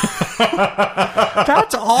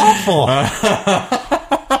 That's awful.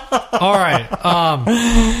 All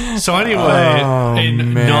right. So anyway,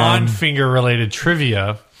 in non-finger related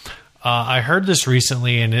trivia, I heard this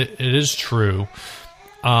recently, and it is true,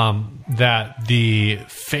 that the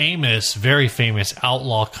famous, very famous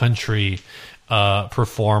outlaw country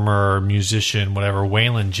performer, musician, whatever,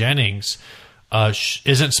 Waylon Jennings,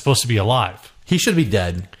 isn't supposed to be alive. He should be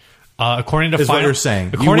dead. According to is what you're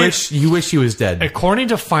saying. You wish he was dead. According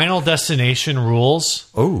to Final Destination rules,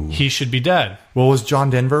 he should be dead. Well, was John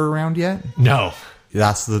Denver around yet? No.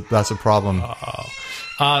 That's a problem.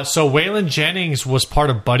 So Waylon Jennings was part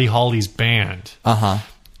of Buddy Holly's band. Uh-huh.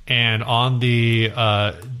 And on the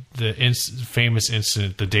famous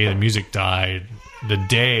incident, the day the music died,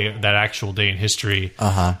 that actual day in history,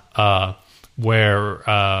 where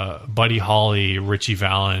Buddy Holly, Ritchie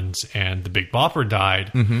Valens, and the Big Bopper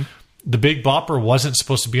died. Mm-hmm. The Big Bopper wasn't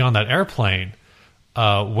supposed to be on that airplane.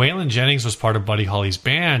 Waylon Jennings was part of Buddy Holly's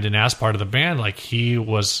band, and as part of the band, like he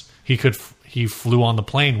flew on the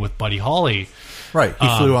plane with Buddy Holly. Right,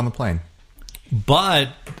 he flew on the plane. But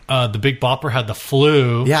the Big Bopper had the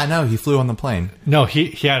flu. Yeah, no, he flew on the plane. No, he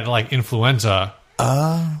had like influenza.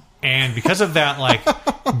 And because of that, like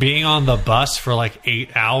being on the bus for like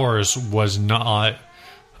 8 hours was not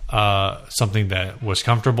something that was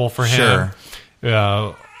comfortable for him.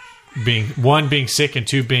 Sure. Being sick, and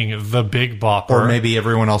 2 being the Big Bopper. Or maybe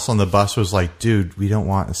everyone else on the bus was like, dude, we don't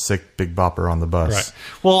want a sick Big Bopper on the bus. Right.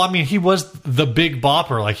 Well, I mean, he was the Big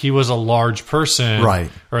Bopper. Like, he was a large person. Right.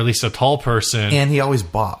 Or at least a tall person. And he always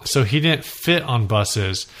bopped. So he didn't fit on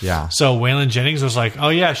buses. Yeah. So Waylon Jennings was like, oh,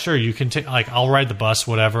 yeah, sure, you can take, like, I'll ride the bus,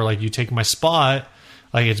 whatever. Like, you take my spot.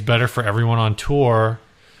 Like, it's better for everyone on tour.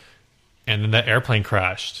 And then that airplane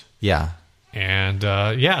crashed. Yeah. And so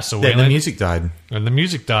Then Waylon, the music died. and the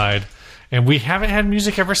music died, and we haven't had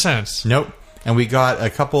music ever since. Nope. And we got a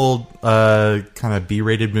couple kind of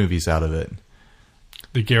B-rated movies out of it.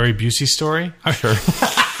 The Gary Busey story. Sure.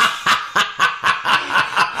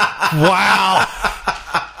 Wow.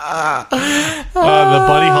 The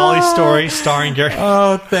Buddy Holly story starring Gary.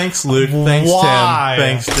 Oh, thanks, Luke. Thanks, Why? Tim.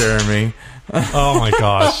 Thanks, Jeremy. Oh my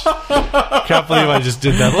gosh! Can't believe I just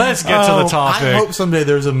did that. Let's get to the topic. I hope someday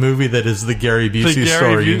there's a movie that is the Gary Busey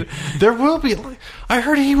story. There will be. I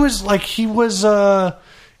heard he was in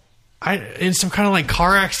some kind of like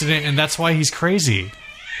car accident, and that's why he's crazy.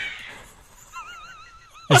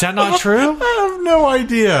 Is that not true? I have no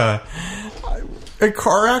idea. A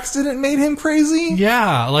car accident made him crazy?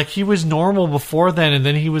 Yeah, like he was normal before then, and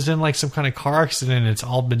then he was in like some kind of car accident, and it's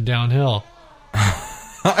all been downhill.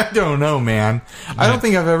 I don't know, man. I don't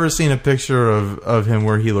think I've ever seen a picture of him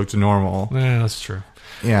where he looked normal. Yeah, that's true.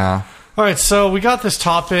 Yeah. All right, so we got this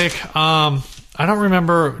topic. I don't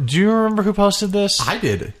remember. Do you remember who posted this? I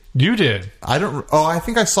did. You did. I don't. Oh, I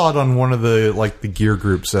think I saw it on one of the the gear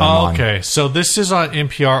groups that I'm on. Okay, so this is an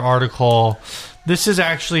NPR article. This is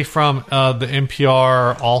actually from the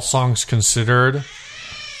NPR All Songs Considered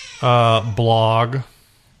blog,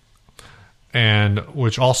 and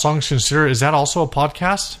which All Songs Considered, is that also a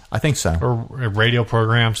podcast I think so. or a radio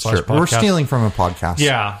program / Sure. podcast? We're stealing from a podcast.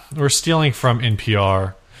 Yeah, we're stealing from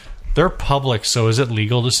NPR. They're public, so is it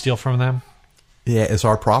legal to steal from them? Yeah, it's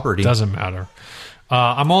our property. Doesn't matter.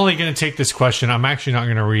 I'm only going to take this question. I'm actually not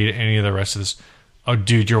going to read any of the rest of this. Oh,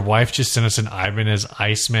 dude, your wife just sent us an Ibanez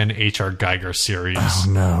Iceman H.R. Geiger series. Oh,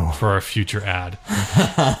 no. For a future ad.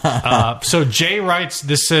 So Jay writes,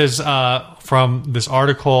 this is from this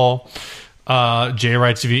article. Jay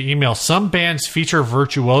writes via email, some bands feature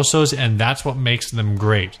virtuosos, and that's what makes them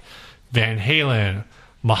great. Van Halen,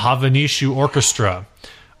 Mahavanishu Orchestra.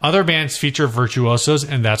 Other bands feature virtuosos,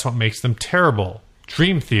 and that's what makes them terrible.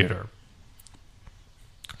 Dream Theater.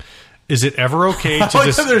 Is it ever okay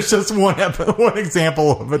to... There's just one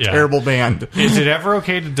example of a terrible band. Is it ever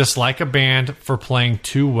okay to dislike a band for playing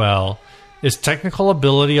too well? Is technical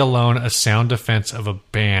ability alone a sound defense of a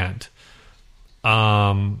band?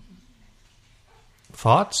 Thoughts?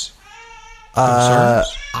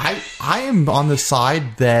 Concerns? I am on the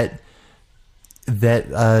side that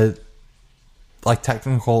like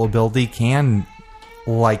technical ability can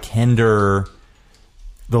like hinder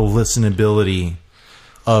the listenability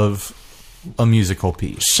of a musical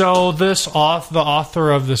piece. So the author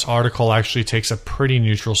of this article actually takes a pretty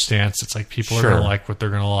neutral stance. It's like people are going to like what they're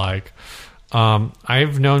going to like.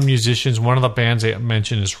 I've known musicians. One of the bands they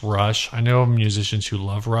mentioned is Rush. I know musicians who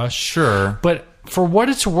love Rush. Sure. But for what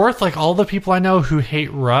it's worth, like all the people I know who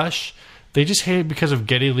hate Rush, they just hate it because of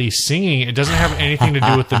Geddy Lee singing. It doesn't have anything to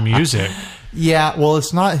do with the music. Yeah, well,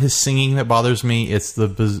 it's not his singing that bothers me. It's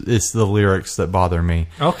the lyrics that bother me.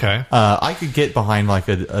 Okay. I could get behind like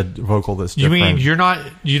a vocal that's different. You mean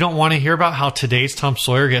you don't want to hear about how today's Tom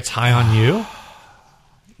Sawyer gets high on you?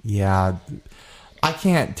 Yeah. I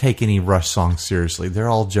can't take any Rush songs seriously. They're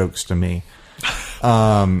all jokes to me. He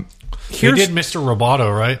did Mr.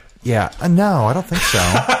 Roboto, right? Yeah. No, I don't think so.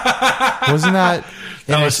 Wasn't that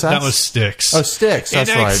that was Styx. Oh, Styx. That's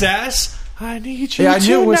in right. excess, I need you Yeah, I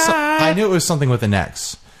knew tonight. it was something with an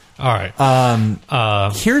X. All right.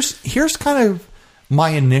 Here's kind of my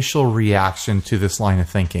initial reaction to this line of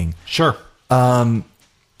thinking. Sure.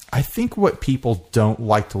 I think what people don't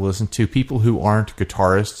like to listen to, people who aren't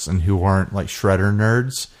guitarists and who aren't like shredder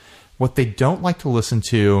nerds, what they don't like to listen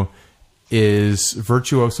to is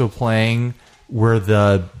virtuoso playing where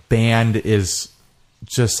the band is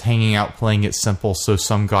just hanging out playing it simple so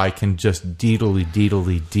some guy can just deedly.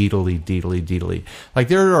 Like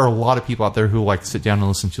there are a lot of people out there who like sit down and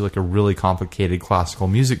listen to like a really complicated classical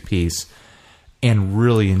music piece and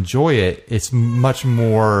really enjoy it. It's much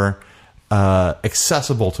more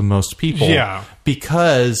accessible to most people. Yeah.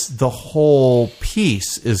 Because the whole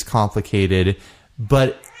piece is complicated,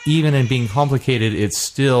 but even in being complicated, it's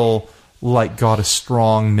still like got a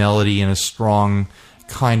strong melody and a strong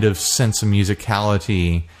kind of sense of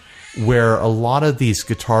musicality, where a lot of these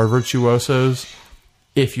guitar virtuosos,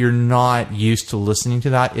 if you're not used to listening to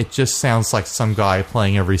that, it just sounds like some guy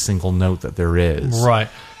playing every single note that there is. Right.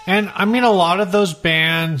 And I mean, a lot of those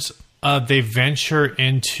bands, they venture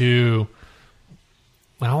into,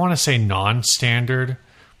 I don't want to say non-standard,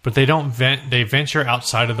 but they don't they venture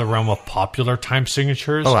outside of the realm of popular time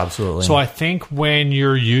signatures. Oh, absolutely. So I think when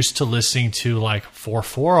you're used to listening to like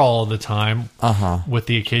 4/4 all of the time, with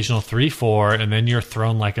the occasional 3/4, and then you're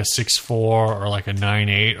thrown like a 6/4 or like a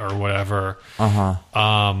 9/8 or whatever,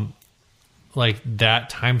 like that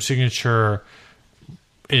time signature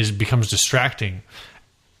becomes distracting.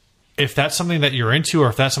 If that's something that you're into, or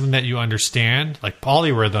if that's something that you understand, like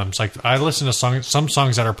polyrhythms, like I listen to some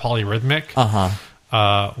songs that are polyrhythmic,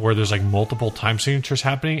 where there's like multiple time signatures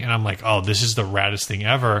happening, and I'm like, oh, this is the raddest thing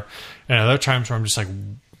ever. And other times where I'm just like,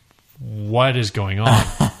 what is going on?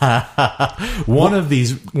 One of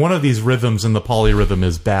these rhythms in the polyrhythm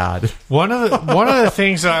is bad. One of the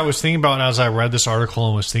things that I was thinking about as I read this article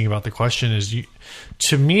and was thinking about the question is,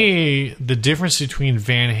 to me, the difference between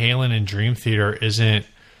Van Halen and Dream Theater isn't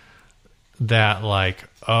that like,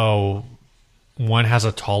 oh, one has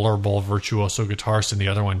a tolerable virtuoso guitarist and the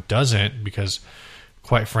other one doesn't, because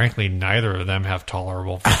quite frankly, neither of them have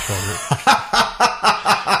tolerable virtuoso.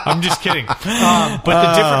 I'm just kidding.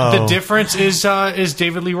 But the difference is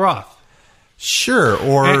David Lee Roth. Sure,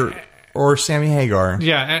 or Sammy Hagar.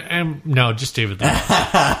 Yeah, and no, just David Lee Roth.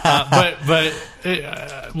 But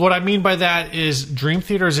what I mean by that is Dream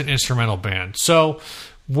Theater is an instrumental band. So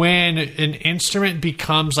when an instrument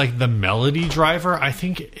becomes like the melody driver, I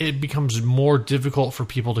think it becomes more difficult for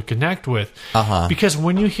people to connect with. Because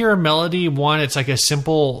when you hear a melody, one, it's like a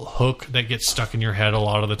simple hook that gets stuck in your head a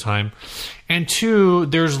lot of the time. And two,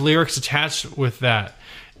 there's lyrics attached with that.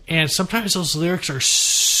 And sometimes those lyrics are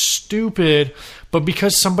stupid, but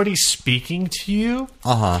because somebody's speaking to you...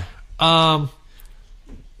 well,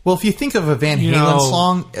 if you think of a Van Halen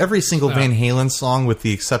song, every single Van Halen song, with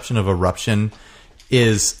the exception of Eruption,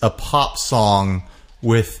 is a pop song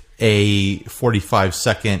with a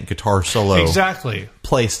 45-second guitar solo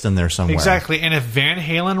placed in there somewhere. Exactly. And if Van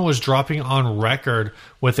Halen was dropping on record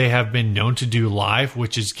what they have been known to do live,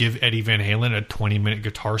 which is give Eddie Van Halen a 20-minute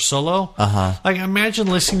guitar solo, like imagine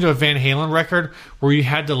listening to a Van Halen record where you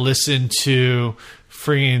had to listen to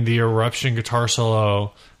freaking the Eruption guitar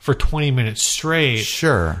solo for 20 minutes straight.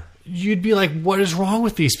 Sure. You'd be like, what is wrong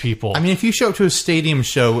with these people? I mean, if you show up to a stadium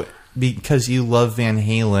show because you love Van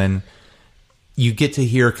Halen, you get to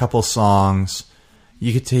hear a couple songs,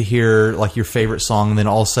 you get to hear like your favorite song, and then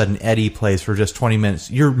all of a sudden Eddie plays for just 20 minutes.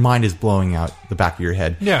 Your mind is blowing out the back of your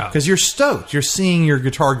head. Yeah. Because you're stoked. You're seeing your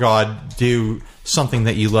guitar god do something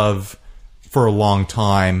that you love for a long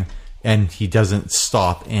time, and he doesn't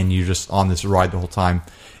stop, and you're just on this ride the whole time.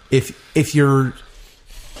 If you're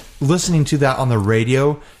listening to that on the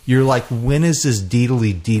radio, you're like, when is this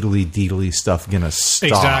deedly stuff gonna stop?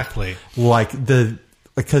 Exactly.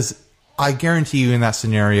 Because I guarantee you, in that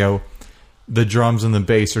scenario, the drums and the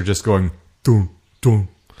bass are just going dum dum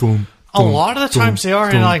dum. A lot of the times they are,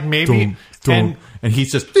 and like maybe and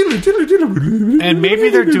he's just and maybe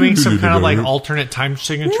they're doing some kind of like alternate time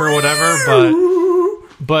signature or whatever,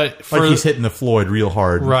 but for, like he's hitting the Floyd real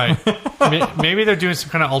hard, right? Maybe they're doing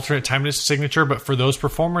some kind of alternate time signature, but for those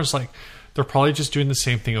performers, like they're probably just doing the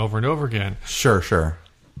same thing over and over again. Sure.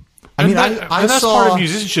 I And mean, that's part of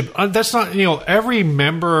musicianship. That's not, every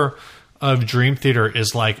member of Dream Theater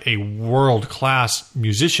is like a world class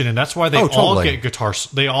musician, and that's why they all get guitars.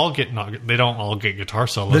 They don't all get guitar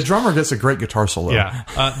solos. The drummer gets a great guitar solo. Yeah,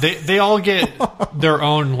 they all get their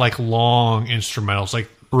own like long instrumentals. Like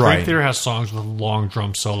Dream Theater has songs with long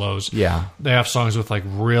drum solos. Yeah, they have songs with like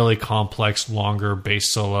really complex, longer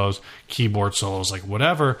bass solos, keyboard solos, like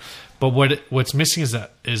whatever. But what's missing is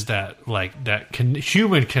that like that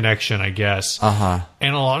human connection, I guess.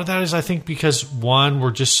 And a lot of that is, I think, because one, we're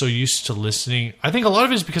just so used to listening. I think a lot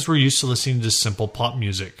of it is because we're used to listening to simple pop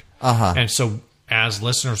music. And so as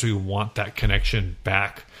listeners, we want that connection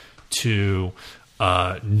back to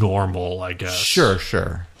normal, I guess.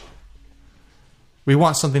 Sure. We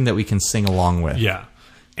want something that we can sing along with. Yeah.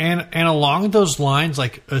 And along those lines,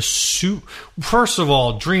 like first of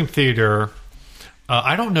all, Dream Theater.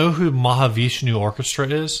 I don't know who Mahavishnu Orchestra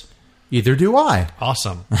is. Either do I.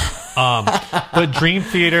 Awesome. But Dream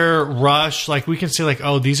Theater, Rush, like we can say like,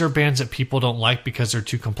 oh, these are bands that people don't like because they're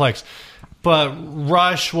too complex. But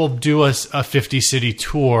Rush will do a 50-city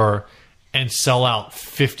tour and sell out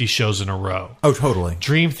 50 shows in a row. Oh, totally.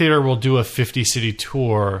 Dream Theater will do a 50-city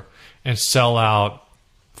tour and sell out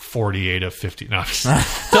 48 of 50. No,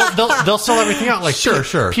 they'll sell everything out. Like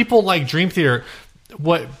sure. People like Dream Theater.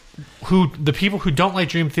 The people who don't like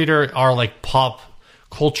Dream Theater are like pop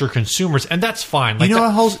culture consumers, and that's fine. Like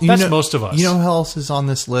that's most of us. You know who else is on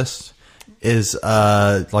this list? Is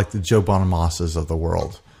like the Joe Bonamassa of the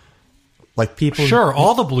world. Like people, sure,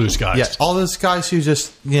 all the blues guys. Yeah, all those guys who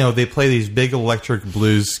just they play these big electric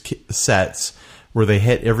blues sets where they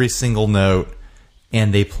hit every single note,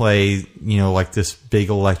 and they play like this big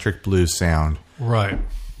electric blues sound. Right.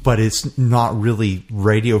 But it's not really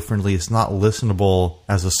radio friendly. It's not listenable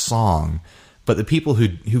as a song. But the people who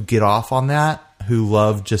get off on that, who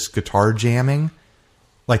love just guitar jamming,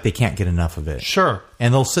 like they can't get enough of it. Sure.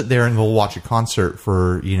 And they'll sit there and they'll watch a concert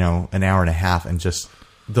for, an hour and a half and just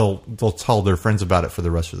they'll tell their friends about it for the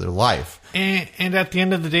rest of their life. And at the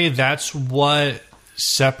end of the day, that's what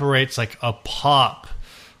separates like a pop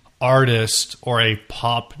artist or a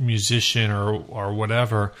pop musician or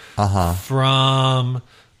whatever from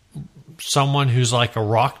someone who's like a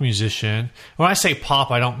rock musician. When I say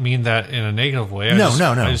pop, I don't mean that in a negative way. No.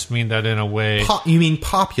 I just mean that in a way. You mean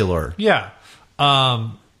popular? Yeah.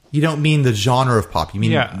 You don't mean the genre of pop. You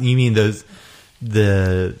mean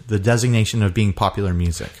the designation of being popular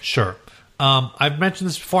music. Sure. I've mentioned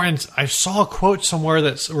this before, and I saw a quote somewhere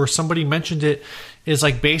where somebody mentioned it. Is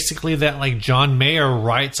like basically that like John Mayer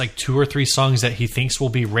writes like 2 or 3 songs that he thinks will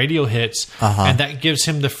be radio hits, and that gives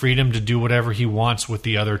him the freedom to do whatever he wants with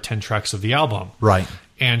the other 10 tracks of the album. Right.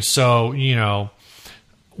 And so,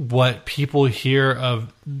 what people hear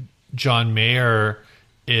of John Mayer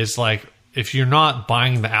is like, if you're not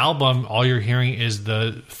buying the album, all you're hearing is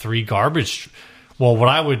the 3 garbage. Well, what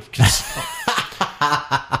I would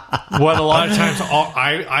what a lot of times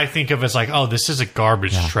I think of as like, oh, this is a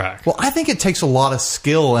garbage track. Well, I think it takes a lot of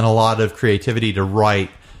skill and a lot of creativity to write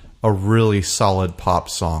a really solid pop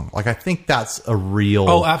song. Like, I think that's a real...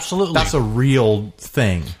 Oh, absolutely. That's a real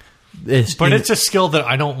thing. It's a skill that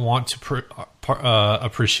I don't want to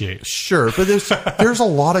appreciate. Sure, but there's a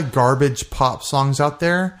lot of garbage pop songs out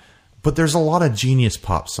there, but there's a lot of genius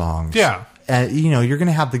pop songs. Yeah. You're going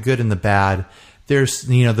to have the good and the bad. There's,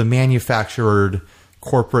 the manufactured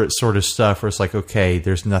corporate sort of stuff where it's like, okay,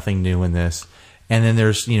 there's nothing new in this. And then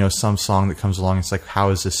there's, some song that comes along. It's like, how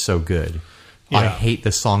is this so good? Yeah. I hate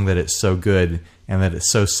the song that it's so good and that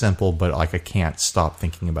it's so simple, but like I can't stop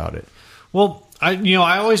thinking about it. Well,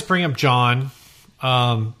 I always bring up John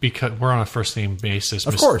because we're on a first name basis.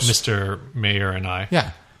 Of course. Mr. Mayer and I.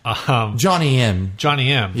 Yeah. Johnny M.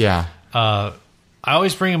 Yeah. I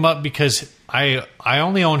always bring him up because I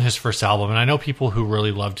only own his first album, and I know people who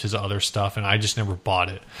really loved his other stuff, and I just never bought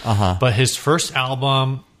it. But his first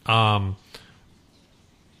album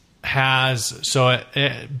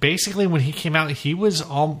basically when he came out, he was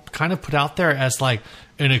all kind of put out there as like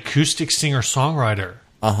an acoustic singer-songwriter.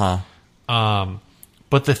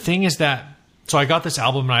 But the thing is that, so I got this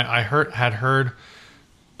album, and I had heard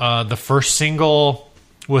the first single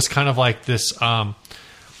was kind of like this...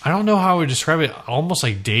 I don't know how I would describe it. Almost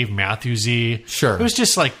like Dave Matthews-y. Sure. It was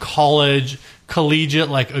just like collegiate,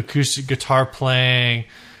 like acoustic guitar playing.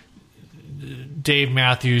 Dave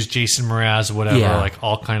Matthews, Jason Mraz, whatever. Yeah. Like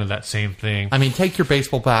all kind of that same thing. I mean, take your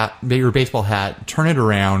baseball hat, turn it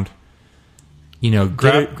around.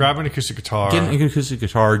 Grab an acoustic guitar. Get an acoustic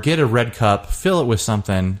guitar. Get a red cup. Fill it with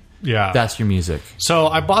something. Yeah. That's your music. So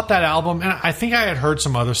I bought that album, and I think I had heard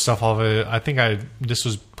some other stuff of it. I think this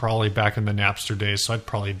was probably back in the Napster days, so I'd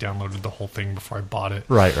probably downloaded the whole thing before I bought it.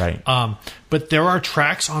 Right. But there are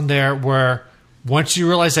tracks on there where once you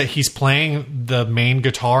realize that he's playing the main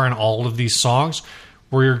guitar in all of these songs,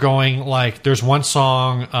 where you're going like, there's one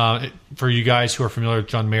song for you guys who are familiar with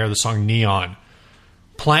John Mayer, the song Neon.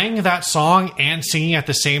 Playing that song and singing at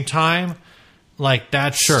the same time, like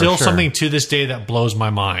that's still something to this day that blows my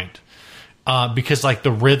mind. Because like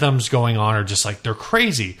the rhythms going on are just like, they're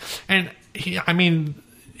crazy. And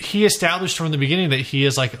he established from the beginning that he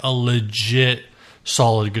is like a legit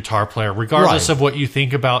solid guitar player, regardless of what you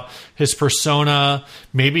think about his persona.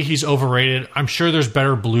 Maybe he's overrated. I'm sure there's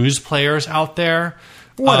better blues players out there.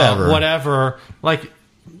 Whatever. Like,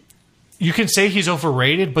 you can say he's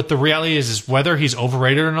overrated, but the reality is whether he's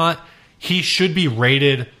overrated or not, he should be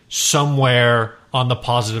rated somewhere on the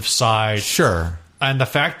positive side. Sure. And the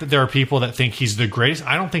fact that there are people that think he's the greatest,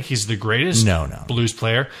 I don't think he's the greatest blues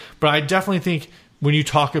player, but I definitely think when you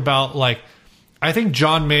talk about like, I think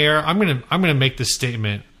John Mayer, I'm gonna make this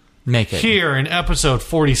statement. Make it. Here in episode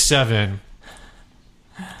 47,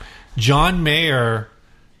 John Mayer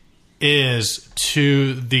is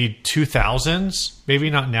to the 2000s, maybe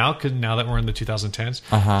not now, because now that we're in the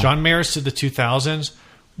 2010s, John Mayer is to the 2000s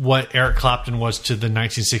what Eric Clapton was to the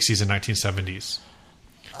 1960s and 1970s.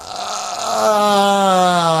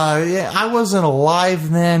 Yeah, I wasn't alive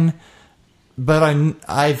then, but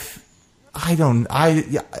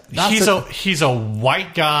he's a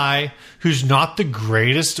white guy who's not the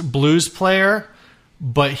greatest blues player,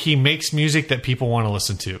 but he makes music that people want to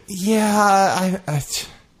listen to. Yeah,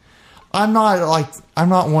 I'm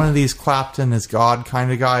not one of these Clapton is God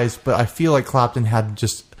kind of guys, but I feel like Clapton had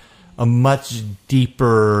just a much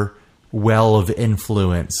deeper well of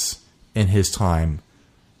influence in his time.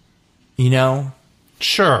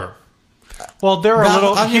 Sure. Well, they're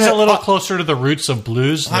he's a little gonna- closer to the roots of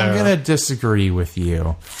blues there. I'm going to disagree with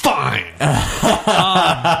you. Fine.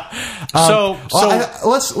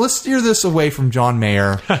 Let's steer this away from John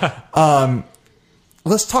Mayer.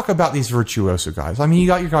 Let's talk about these virtuoso guys. I mean, you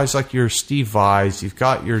got your guys like your Steve Vai's, you've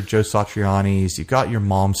got your Joe Satriani's, you've got your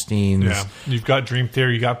Malmsteens. Yeah, you've got Dream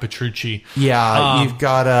Theater, you got Petrucci. Yeah, you've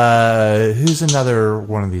got who's another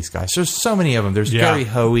one of these guys? There's so many of them. There's Gary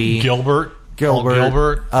Hoey, Gilbert,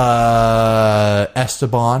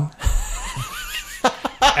 Esteban.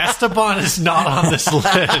 Esteban is not on this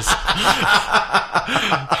list.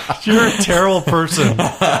 You're a terrible person.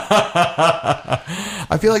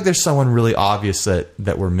 I feel like there's someone really obvious that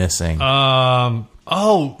we're missing. Michelangelo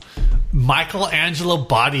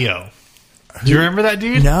Badio. Do you remember that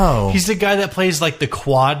dude? No. He's the guy that plays like the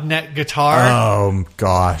quad neck guitar. Oh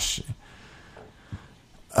gosh.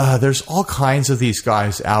 There's all kinds of these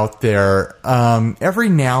guys out there. Every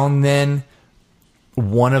now and then,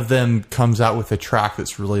 one of them comes out with a track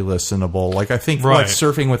that's really listenable. Like I think like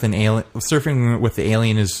Surfing with the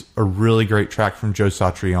Alien is a really great track from Joe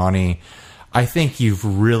Satriani. I think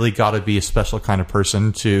you've really got to be a special kind of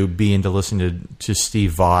person to be into listening to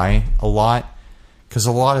Steve Vai a lot, because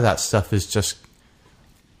a lot of that stuff is just,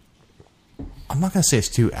 I'm not going to say it's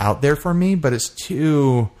too out there for me, but it's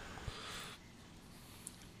too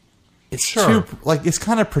like, it's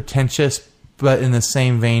kind of pretentious, but in the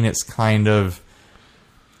same vein, it's kind of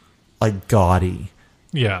like gaudy.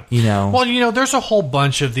 Yeah. You know? Well, there's a whole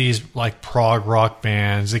bunch of these like prog rock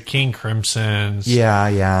bands, the King Crimsons.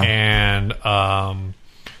 Yeah. And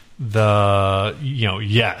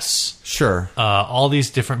Yes. Sure. All these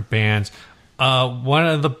different bands. One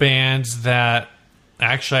of the bands that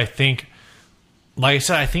actually I think, like I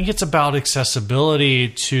said, I think it's about accessibility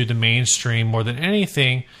to the mainstream more than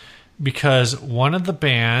anything, because one of the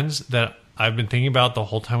bands that I've been thinking about the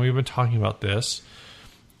whole time we've been talking about this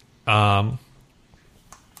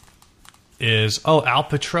is Al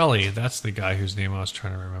Pitrelli. That's the guy whose name I was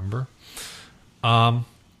trying to remember.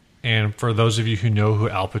 And for those of you who know who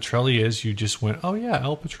Al Pitrelli is, you just went, oh yeah,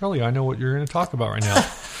 Al Pitrelli, I know what you're going to talk about right now.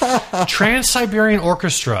 Trans-Siberian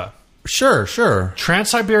Orchestra. Sure.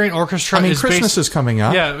 Trans-Siberian Orchestra. I mean, Christmas is coming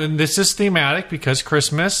up. Yeah, and this is thematic because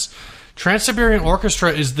Christmas. Trans-Siberian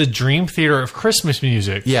Orchestra is the Dream Theater of Christmas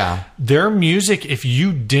music. Yeah. Their music, if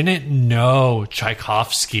you didn't know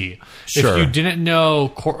Tchaikovsky, if you didn't know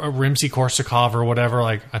Rimsky-Korsakov or whatever,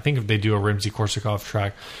 like I think if they do a Rimsky-Korsakov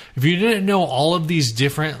track, if you didn't know all of these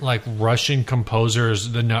different like Russian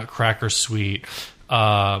composers, the Nutcracker Suite,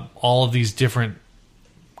 all of these different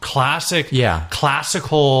classical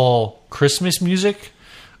Christmas music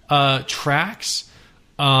tracks,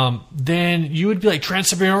 then you would be like,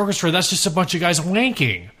 Trans-Siberian Orchestra, that's just a bunch of guys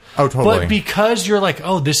wanking. Oh, totally. But because you're like,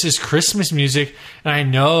 oh, this is Christmas music, and I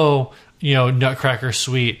know, Nutcracker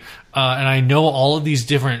Suite, and I know all of these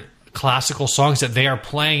different classical songs that they are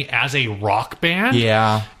playing as a rock band.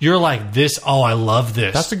 Yeah. You're like, I love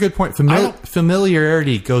this. That's a good point.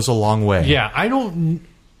 Familiarity goes a long way. Yeah,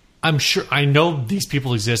 I'm sure, I know these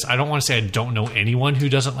people exist. I don't want to say I don't know anyone who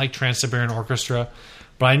doesn't like Trans-Siberian Orchestra,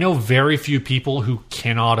 but I know very few people who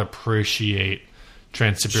cannot appreciate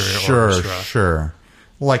Trans-Siberian Orchestra. Sure.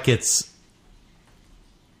 Like it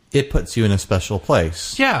puts you in a special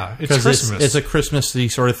place. Yeah, it's Christmas. It's a Christmassy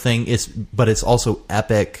sort of thing. But it's also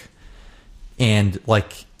epic, and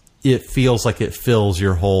like it feels like it fills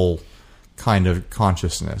your whole kind of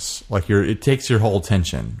consciousness. Like it takes your whole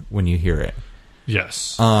attention when you hear it.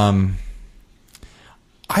 Yes. I'm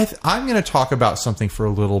going to talk about something for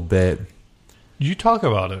a little bit. You talk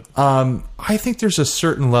about it. I think there's a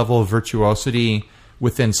certain level of virtuosity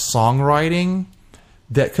within songwriting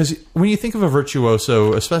because when you think of a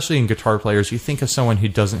virtuoso, especially in guitar players, you think of someone who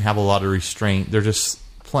doesn't have a lot of restraint. They're just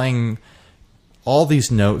playing all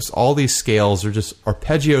these notes, all these scales. They're just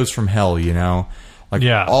arpeggios from hell,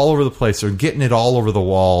 all over the place. They're getting it all over the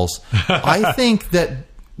walls. I think that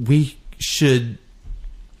we should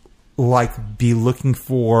be looking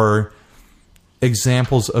for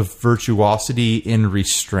examples of virtuosity in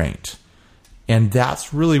restraint, and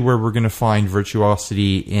that's really where we're going to find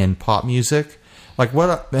virtuosity in pop music. Like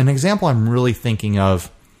an example I'm really thinking of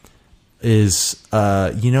is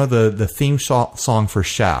the theme song for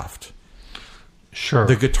Shaft. Sure.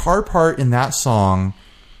 The guitar part in that song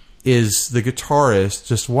is the guitarist,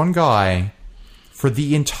 just one guy, for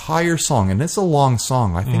the entire song, and it's a long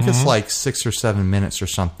song. I think it's like 6 or 7 minutes or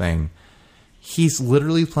something. He's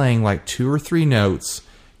literally playing like 2 or 3 notes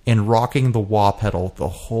and rocking the wah pedal the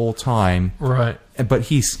whole time. Right. But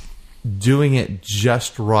he's doing it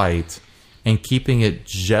just right and keeping it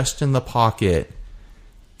just in the pocket.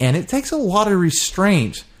 And it takes a lot of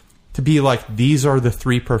restraint, to be like, these are the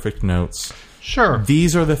 3 perfect notes. Sure.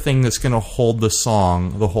 These are the thing that's going to hold the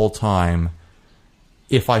song the whole time.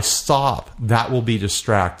 If I stop, that will be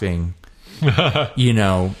distracting. You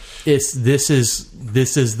know, this is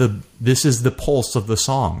the pulse of the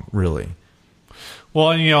song, really.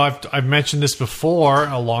 Well, you know, I've mentioned this before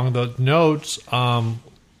along the notes.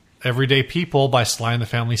 Everyday People by Sly and the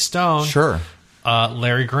Family Stone. Sure.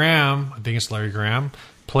 Larry Graham, I think it's Larry Graham,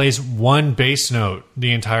 plays one bass note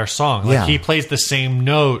the entire song. Like he plays the same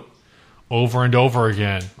note over and over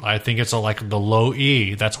again. I think it's like the low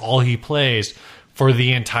E. That's all he plays for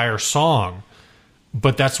the entire song.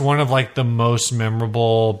 But that's one of like the most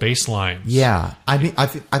memorable bass lines. Yeah, I mean, I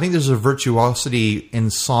think there's a virtuosity in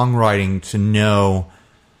songwriting to know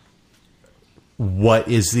what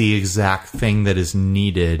is the exact thing that is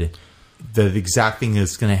needed. The exact thing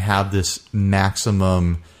that's going to have this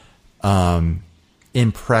maximum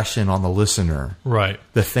impression on the listener. Right.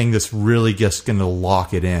 The thing that's really just going to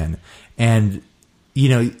lock it in. And, you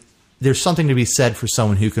know, there's something to be said for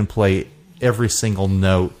someone who can play every single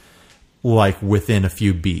note like within a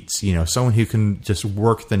few beats. You know, someone who can just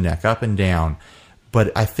work the neck up and down.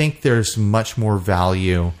 But I think there's much more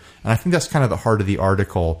value, and I think that's kind of the heart of the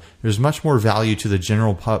article. There's much more value to the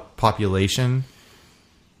general population,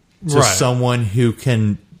 to someone who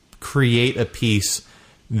can create a piece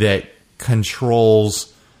that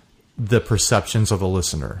controls the perceptions of the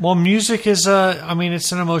listener. Well, music is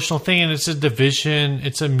it's an emotional thing, and it's a division.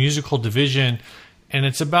 It's a musical division, and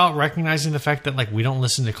it's about recognizing the fact that like we don't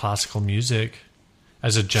listen to classical music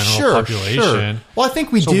as a general population. Sure. Well, I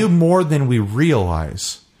think we do more than we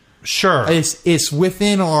realize. Sure. It's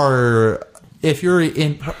within our, if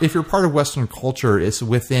you're part of Western culture, it's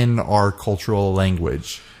within our cultural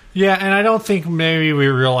language. Yeah, and I don't think maybe we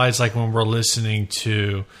realize like when we're listening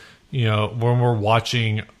to, you know, when we're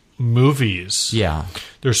watching movies. Yeah.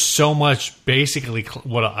 There's so much basically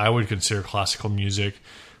what I would consider classical music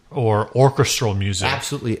or orchestral music.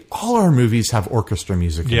 Absolutely. All our movies have orchestra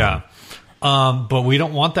music in them. But we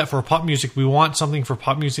don't want that for pop music. We want something for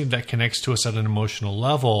pop music that connects to us at an emotional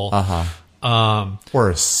level. Or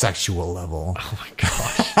a sexual level. Oh my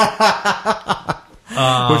gosh.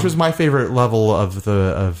 Which was my favorite level of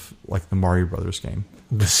the Mario Brothers game.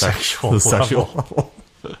 The sexual level.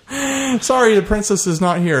 Sorry, the princess is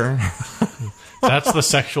not here. That's the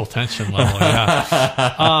sexual tension level,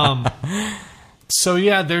 yeah. So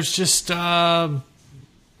yeah, there's just a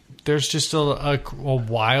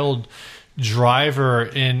wild driver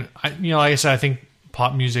in, you know, like I said, I think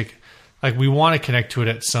pop music, like we want to connect to it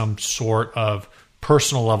at some sort of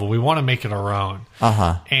personal level. We want to make it our own.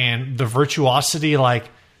 And the virtuosity, like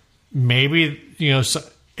maybe, you know, so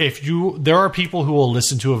there are people who will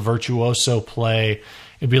listen to a virtuoso play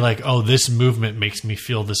and be like, oh, this movement makes me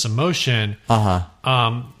feel this emotion.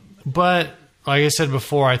 But like I said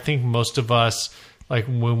before, I think most of us, like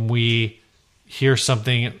when we hear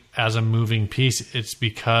something as a moving piece, it's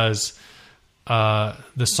because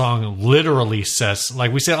the song literally says,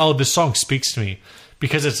 like we say, oh, this song speaks to me,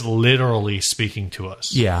 because it's literally speaking to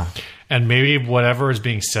us. Yeah. And maybe whatever is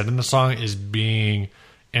being said in the song is being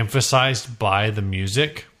emphasized by the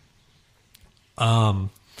music.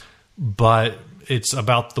 But it's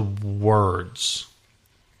about the words.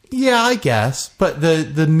 Yeah, I guess. But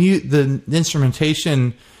the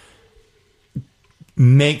instrumentation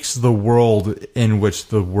makes the world in which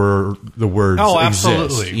the words absolutely.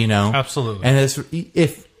 exist, you know? Absolutely. And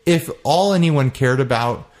if all anyone cared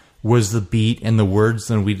about was the beat and the words,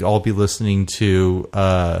 then we'd all be listening to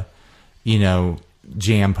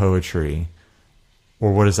jam poetry.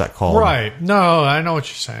 Or what is that called? Right. No, I know what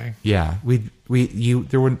you're saying. Yeah.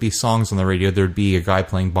 There wouldn't be songs on the radio. There'd be a guy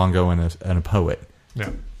playing bongo and a poet. Yeah.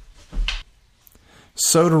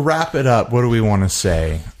 So to wrap it up, what do we want to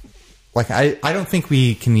say? Like, I don't think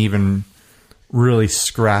we can even really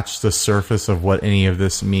scratch the surface of what any of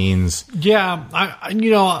this means. Yeah.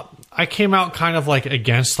 I came out kind of like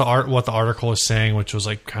against what the article is saying, which was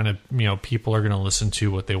like kind of, you know, people are going to listen to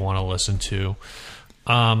what they want to listen to.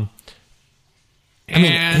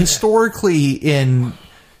 Historically in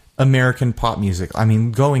American pop music,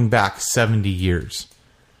 going back 70 years.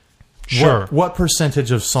 Sure. What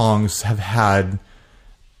percentage of songs have had,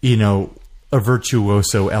 a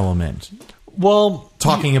virtuoso element? Well,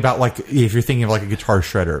 talking about, like, if you're thinking of like a guitar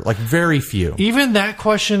shredder, like very few. Even that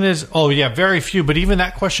question is, very few. But even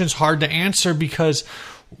that question is hard to answer because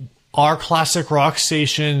our classic rock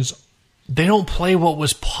stations, they don't play what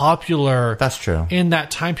was popular. That's true. In that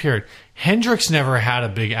time period. Hendrix never had a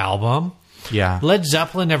big album. Yeah. Led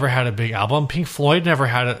Zeppelin never had a big album. Pink Floyd never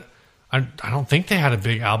had I don't think they had a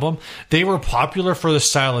big album. They were popular for the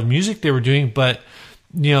style of music they were doing, but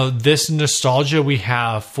this nostalgia we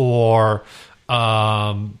have for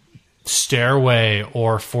Stairway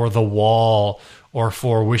or for The Wall or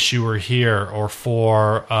for Wish You Were Here or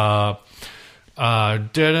for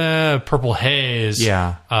Purple Haze.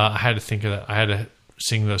 Yeah. I had to think of that. I had to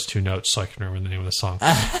sing those two notes so I can remember the name of the song.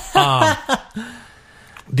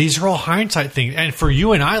 These are all hindsight things. And for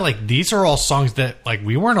you and I, like, these are all songs that, like,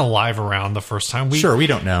 we weren't alive around the first time. We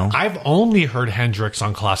don't know. I've only heard Hendrix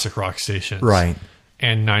on classic rock stations. Right.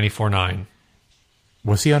 And 94.9.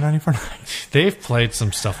 Was he on 94.9? They've played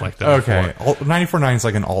some stuff like that. Okay. 94.9 is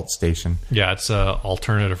like an alt station. Yeah, it's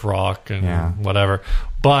alternative rock and whatever.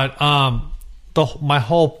 But my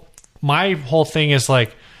whole thing is,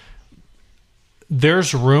 like,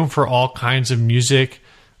 there's room for all kinds of music.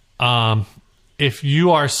 If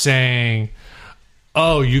you are saying,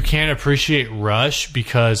 oh, you can't appreciate Rush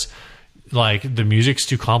because, like, the music's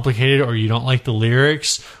too complicated, or you don't like the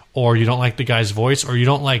lyrics, or you don't like the guy's voice, or you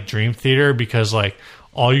don't like Dream Theater because, like,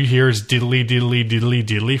 all you hear is diddly, diddly, diddly,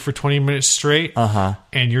 diddly for 20 minutes straight,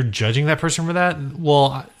 and you're judging that person for that,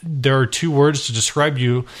 well, there are two words to describe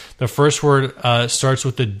you. The first word starts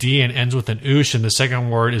with a D and ends with an oosh, and the second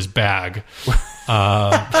word is bag.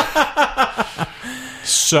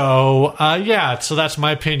 So that's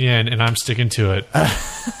my opinion, and I'm sticking to it.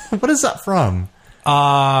 What is that from?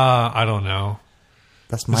 I don't know.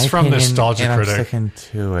 That's my it's opinion, from Nostalgia and Critic. I'm sticking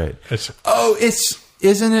to it.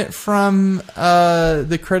 Isn't it from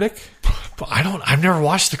The Critic? But I've never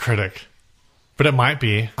watched The Critic, but it might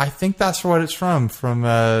be. I think that's what it's from.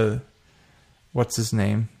 From what's his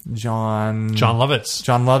name? John Lovitz.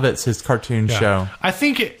 John Lovitz, his cartoon show. I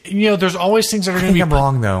think, there's always things that are going to be... I'm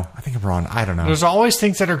wrong, though. I think I'm wrong. I don't know. There's always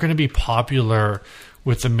things that are going to be popular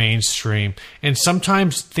with the mainstream. And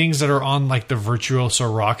sometimes things that are on, like, the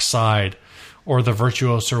virtuoso rock side or the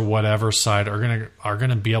virtuoso whatever side are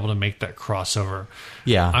gonna be able to make that crossover.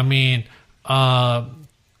 Yeah. I mean, I'm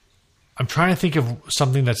trying to think of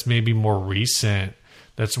something that's maybe more recent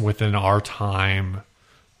that's within our time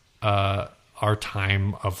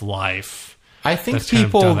of life. I think that's kind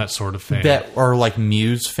people of done that sort of thing that are like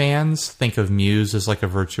Muse fans think of Muse as like a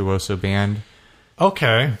virtuoso band.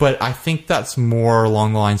 Okay. But I think that's more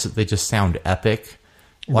along the lines that they just sound epic.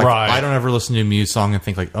 Like, right. I don't ever listen to a Muse song and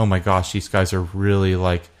think like, oh my gosh, these guys are really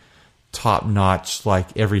like top notch,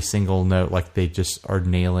 like every single note, like they just are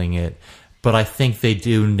nailing it. But I think they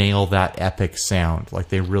do nail that epic sound. Like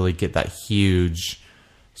they really get that huge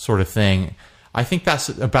sort of thing. I think that's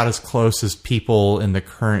about as close as people in the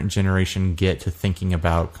current generation get to thinking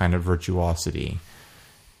about kind of virtuosity.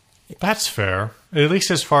 That's fair. At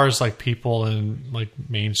least as far as like people in like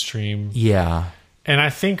mainstream. Yeah. And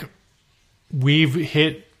I think we've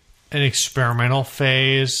hit an experimental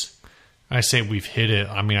phase. I say we've hit it.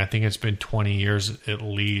 I mean, I think it's been 20 years at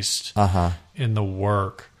least in the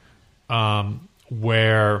work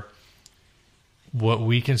where what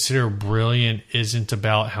we consider brilliant isn't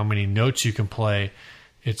about how many notes you can play.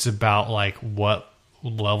 It's about like what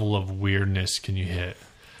level of weirdness can you hit.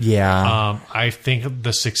 Yeah. I think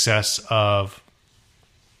the success of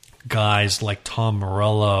guys like Tom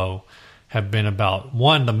Morello have been about,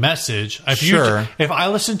 one, the message. If I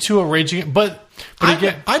listen to a Raging... But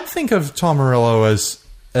again... I'd think of Tom Morello as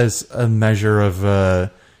a measure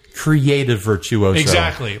of creative virtuoso.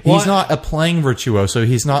 Exactly. He's not a playing virtuoso.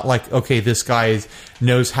 He's not like, okay, this guy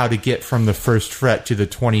knows how to get from the first fret to the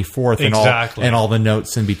 24th and all the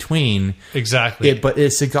notes in between. Exactly. But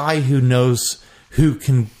it's a guy who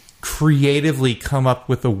can creatively come up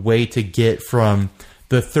with a way to get from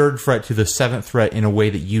the third fret to the seventh fret in a way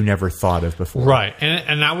that you never thought of before. Right.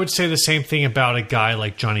 And I would say the same thing about a guy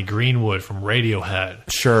like Johnny Greenwood from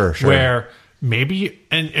Radiohead. Sure. Where maybe,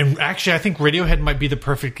 and actually I think Radiohead might be the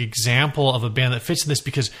perfect example of a band that fits in this,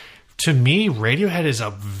 because to me, Radiohead is a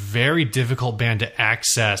very difficult band to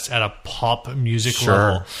access at a pop music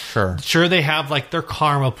level. Sure, they have like their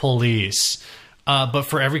Karma Police. But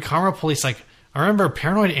for every Karma Police, like, I remember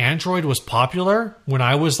Paranoid Android was popular when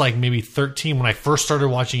I was like maybe 13. When I first started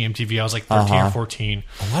watching MTV, I was like 13 or 14.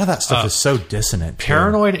 A lot of that stuff is so dissonant.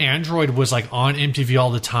 Paranoid Android was like on MTV all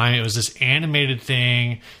the time. It was this animated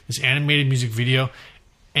thing, this animated music video.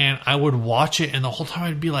 And I would watch it, and the whole time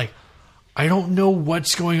I'd be like, I don't know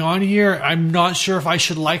what's going on here. I'm not sure if I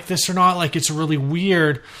should like this or not. Like, it's really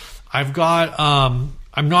weird. I've got,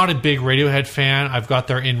 I'm not a big Radiohead fan. I've got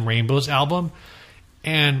their In Rainbows album.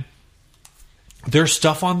 And there's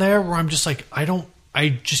stuff on there where I'm just like, I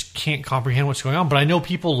just can't comprehend what's going on. But I know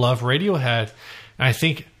people love Radiohead. And I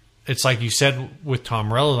think it's like you said with Tom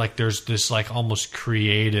Morello, like there's this like almost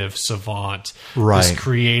creative savant, this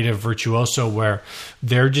creative virtuoso where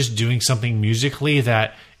they're just doing something musically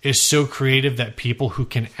that is so creative that people who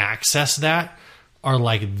can access that are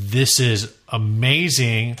like, this is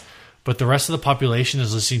amazing. But the rest of the population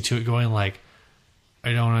is listening to it going like,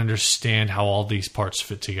 I don't understand how all these parts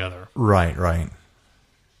fit together. Right.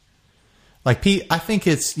 Like, I think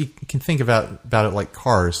you can think about it like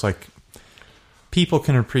cars. Like, people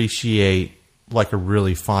can appreciate like a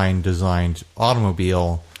really fine designed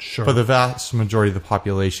automobile, Sure. but the vast majority of the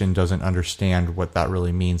population doesn't understand what that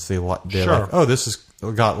really means. They're Sure. like, oh, this has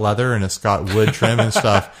got leather and it's got wood trim and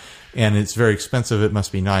stuff, and it's very expensive. It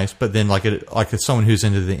must be nice. But then, like someone who's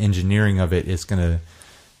into the engineering of it is going to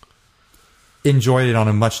enjoy it on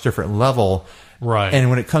a much different level. Right. And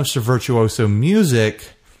when it comes to virtuoso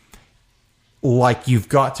music, like, you've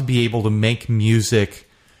got to be able to make music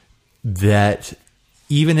that,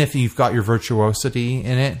 even if you've got your virtuosity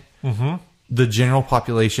in it, the general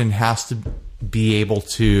population has to be able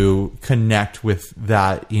to connect with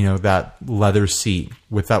that, that leather seat,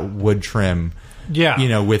 with that wood trim,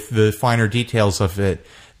 with the finer details of it.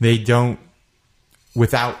 They don't,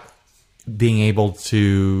 without being able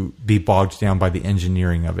to be bogged down by the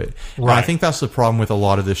engineering of it. Right. And I think that's the problem with a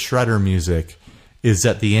lot of the shredder music, is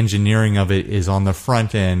that the engineering of it is on the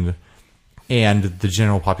front end, and the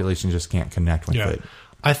general population just can't connect with it.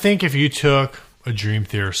 I think if you took a Dream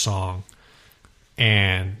Theater song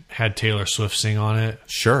and had Taylor Swift sing on it,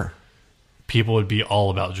 sure, people would be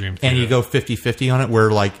all about Dream Theater. And you go 50-50 on it,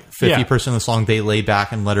 where like 50% of the song they lay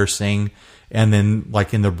back and let her sing, and then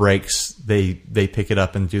like in the breaks they pick it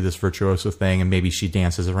up and do this virtuoso thing, and maybe she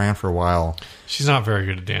dances around for a while. She's not very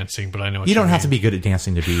good at dancing, but I know what you don't mean. have to be good at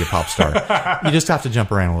dancing to be a pop star. You just have to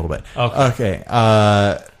jump around a little bit. Okay.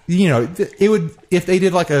 It would, if they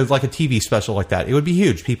did like a TV special like that, it would be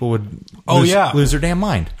huge. People would lose their damn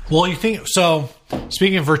mind. Well, you think so?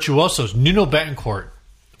 Speaking of virtuosos, Nuno Betancourt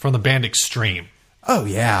from the band Extreme. Oh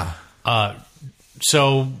yeah.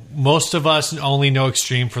 So most of us only know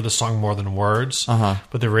Extreme for the song More Than Words.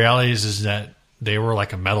 But the reality is that they were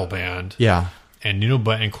like a metal band. Yeah. And Nuno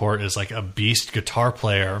Betancourt is like a beast guitar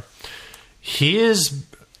player. He is,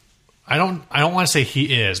 I don't want to say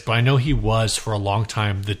he is, but I know he was for a long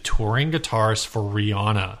time the touring guitarist for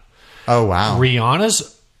Rihanna. Oh wow.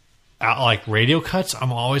 Rihanna's like radio cuts,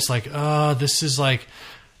 I'm always like, this is like,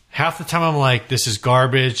 half the time I'm like, this is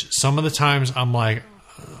garbage. Some of the times I'm like,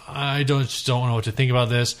 I just don't know what to think about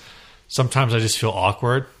this. Sometimes I just feel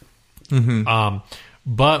awkward.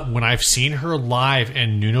 But when I've seen her live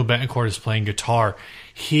and Nuno Betancourt is playing guitar,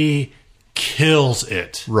 he kills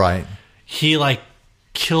it. Right. He like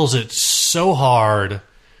kills it so hard.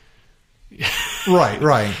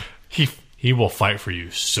 Right. He will fight for you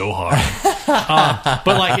so hard.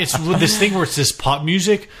 But like, it's this thing where it's this pop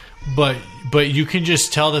music, but you can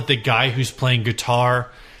just tell that the guy who's playing guitar,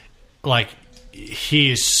 like,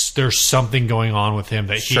 there's something going on with him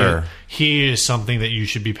that he is something that you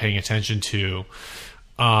should be paying attention to.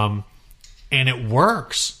 And it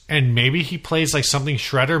works. And maybe he plays like something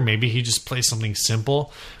shredder, maybe he just plays something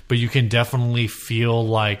simple, but you can definitely feel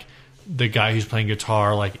like the guy who's playing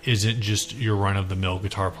guitar like isn't just your run-of-the-mill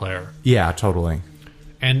guitar player. Yeah, totally.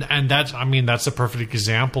 And that's a perfect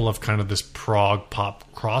example of kind of this prog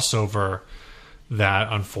pop crossover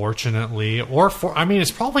that unfortunately,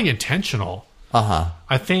 it's probably intentional.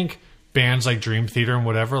 I think bands like Dream Theater and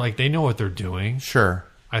whatever, like, they know what they're doing. Sure.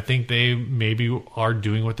 I think they maybe are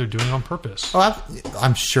doing what they're doing on purpose. Oh,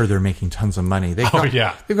 I'm sure they're making tons of money. They've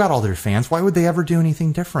got all their fans. Why would they ever do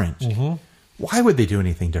anything different? Why would they do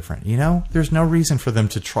anything different? There's no reason for them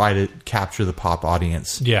to try to capture the pop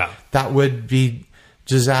audience. Yeah. That would be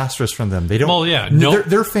disastrous from them. They don't. Well, yeah.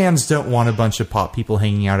 Their fans don't want a bunch of pop people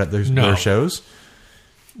hanging out at their shows.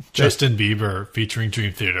 Justin Bieber featuring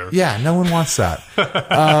Dream Theater. Yeah, no one wants that.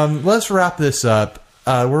 Let's wrap this up.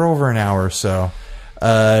 We're over an hour, so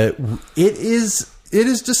it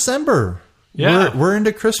is December. Yeah, we're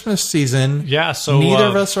into Christmas season. Yeah, so neither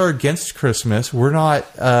of us are against Christmas. We're not.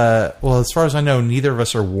 Well, as far as I know, neither of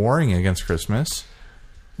us are warring against Christmas.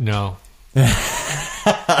 No.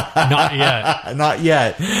 Not yet. Not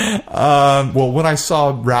yet. Well, when I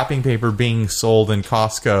saw wrapping paper being sold in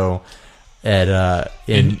Costco at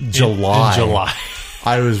in July,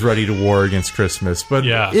 I was ready to war against Christmas. But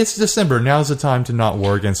it's December. Now's the time to not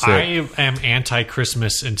war against it. I am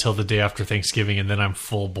anti-Christmas until the day after Thanksgiving, and then I'm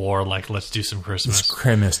full bore. Like, let's do some Christmas. It's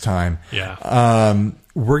Christmas time. Yeah.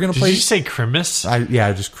 We're gonna play. Did you say Christmas?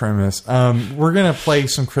 Yeah, just Christmas. We're gonna play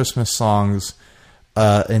some Christmas songs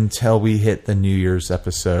until we hit the New Year's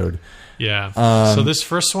episode. Yeah. So this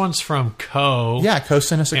first one's from Co. Yeah, Co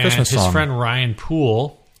sent us a Christmas song. And his friend Ryan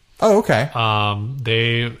Poole. Oh, okay.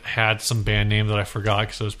 They had some band name that I forgot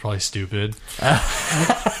because it was probably stupid.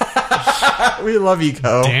 We love you,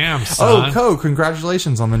 Co. Damn, son. Oh, Co,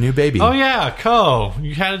 congratulations on the new baby. Oh, yeah, Co.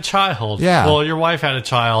 You had a child. Yeah. Well, your wife had a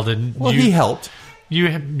child. And he helped.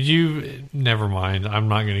 You never mind. I'm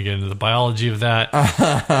not going to get into the biology of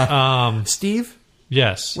that. Steve?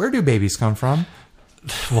 Yes. Where do babies come from?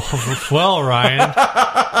 Well, Ryan,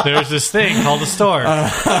 there's this thing called a stork.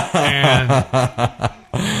 And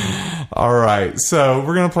all right, so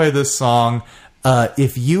we're going to play this song.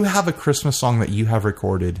 If you have a Christmas song that you have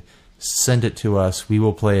recorded, send it to us. We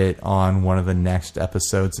will play it on one of the next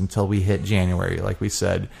episodes until we hit January, like we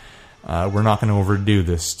said. We're not going to overdo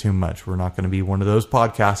this too much. We're not going to be one of those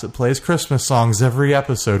podcasts that plays Christmas songs every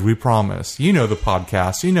episode, we promise. You know the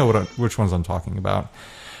podcast. You know which ones I'm talking about.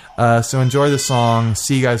 So enjoy the song.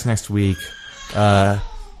 See you guys next week. Have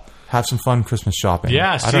some fun Christmas shopping.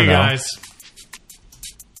 yeah, see you guys.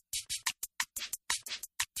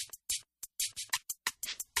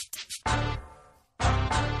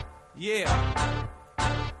 Yeah.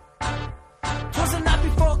 'Twas the night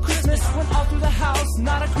before Christmas when all through the house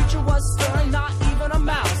not a creature was stirring, not even a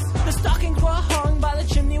mouse. The stockings were hung by the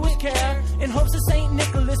chimney with care, in hopes that St.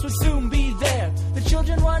 Nicholas would soon be there. The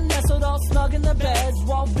children were nestled all snug in their beds,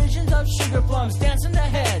 while visions of sugar plums danced in their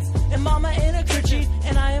heads. And Mama in a kerchief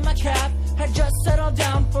and I in my cap had just settled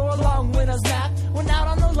down for a long winter's nap, when out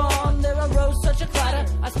on the lawn there arose such a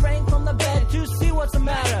clatter. I sprang from the bed to see what's the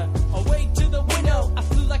matter. Away to the window I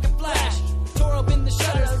flew like a flash, tore open the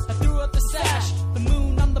shutters, I threw up the sash. The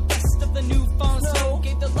moon on the breast of the new fallen snow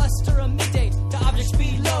gave the luster of midday to objects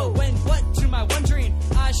below. When what to my wondering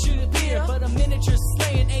eyes should appear but a miniature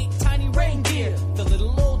sleigh and 8 tiny reindeer. The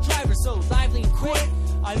little old driver so lively and quick,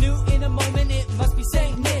 I knew in a moment it must be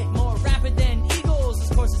Saint Nick. More rapid than eagles as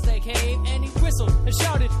course as they came, and he whistled and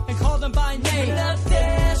shouted and called them by name. Now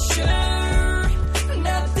Dasher,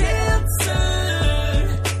 now Dancer,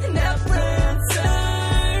 now Prancer,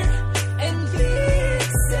 and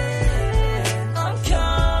Vixen. I'm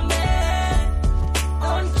coming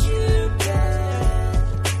on Cupid,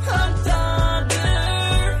 on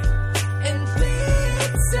Donner, and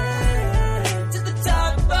Blitzen, to the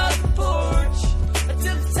top of the porch, to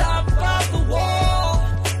the top of the wall.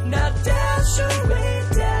 Now dash away,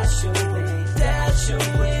 dash away, dash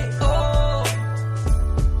away, oh.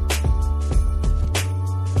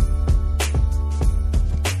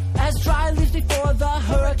 As dry leaves before the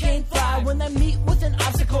hurricane fly, when they meet with an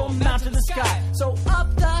obstacle mounted in the sky. So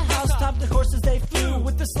up the housetop the horses they flew,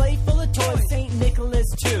 with the sleigh full of toys, St. Nicholas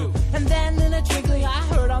too. And then in a twinkling I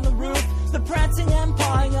heard on the roof the prancing and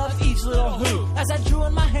pawing of each little hoop. As I drew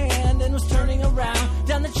in my hand and was turning around,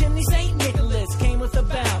 down the chimney St. Nicholas came with a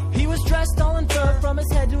bound. He was dressed all in fur from his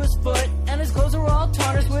head to his foot, and his clothes were all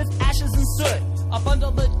tarnished with ashes and soot. A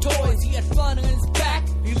bundle of toys he had flung on his back,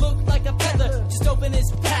 he looked like a peddler, just opened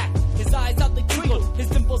his pack. His eyes out they twinkled, his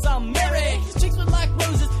dimples all merry, his cheeks were like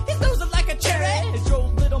roses, his nose was like a cherry. His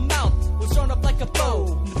droll little mouth was drawn up like a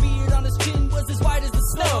bow, and the beard on his chin was as white as the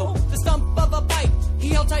snow. The stump of a pipe he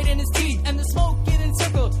held tight in his teeth, and the smoke it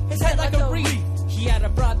encircled his head like a wreath. He had a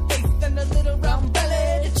broad face and a little round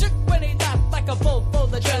belly, it shook when he laughed like a bowl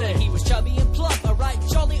full of jelly. He was chubby and plump, a right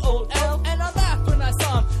jolly old elf, and I laughed when I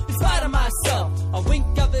saw him in spite of myself. A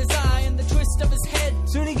wink of his eye and the twist of his head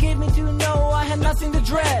soon he gave me to know I had nothing to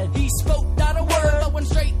dread. He spoke not a word but went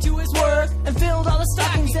straight to his work, and filled all the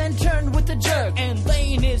stockings and turned with a jerk, and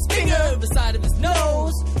laying his finger beside of his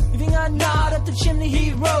nose, leaving a nod up the chimney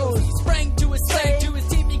he rose. He sprang to his sleigh, to his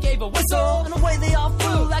team he gave a whistle, and away they all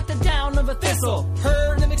flew like the down of a thistle.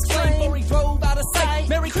 Heard him exclaim before he drove out of sight,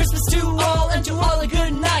 Merry Christmas to all, and to all a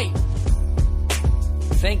good night.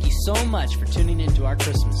 Thank you so much for tuning into our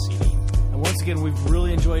Christmas CD. And once again, we've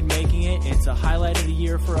really enjoyed making it. It's a highlight of the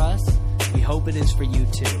year for us. We hope it is for you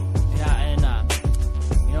too. Yeah, and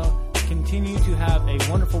continue to have a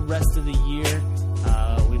wonderful rest of the year.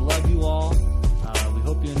 We love you all. We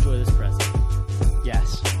hope you enjoy this present.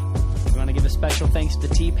 Yes. We want to give a special thanks to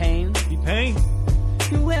T-Pain. T-Pain.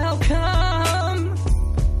 You're welcome.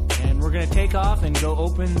 And we're going to take off and go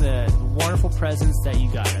open the wonderful presents that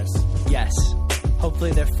you got us. Yes.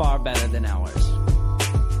 Hopefully they're far better than ours.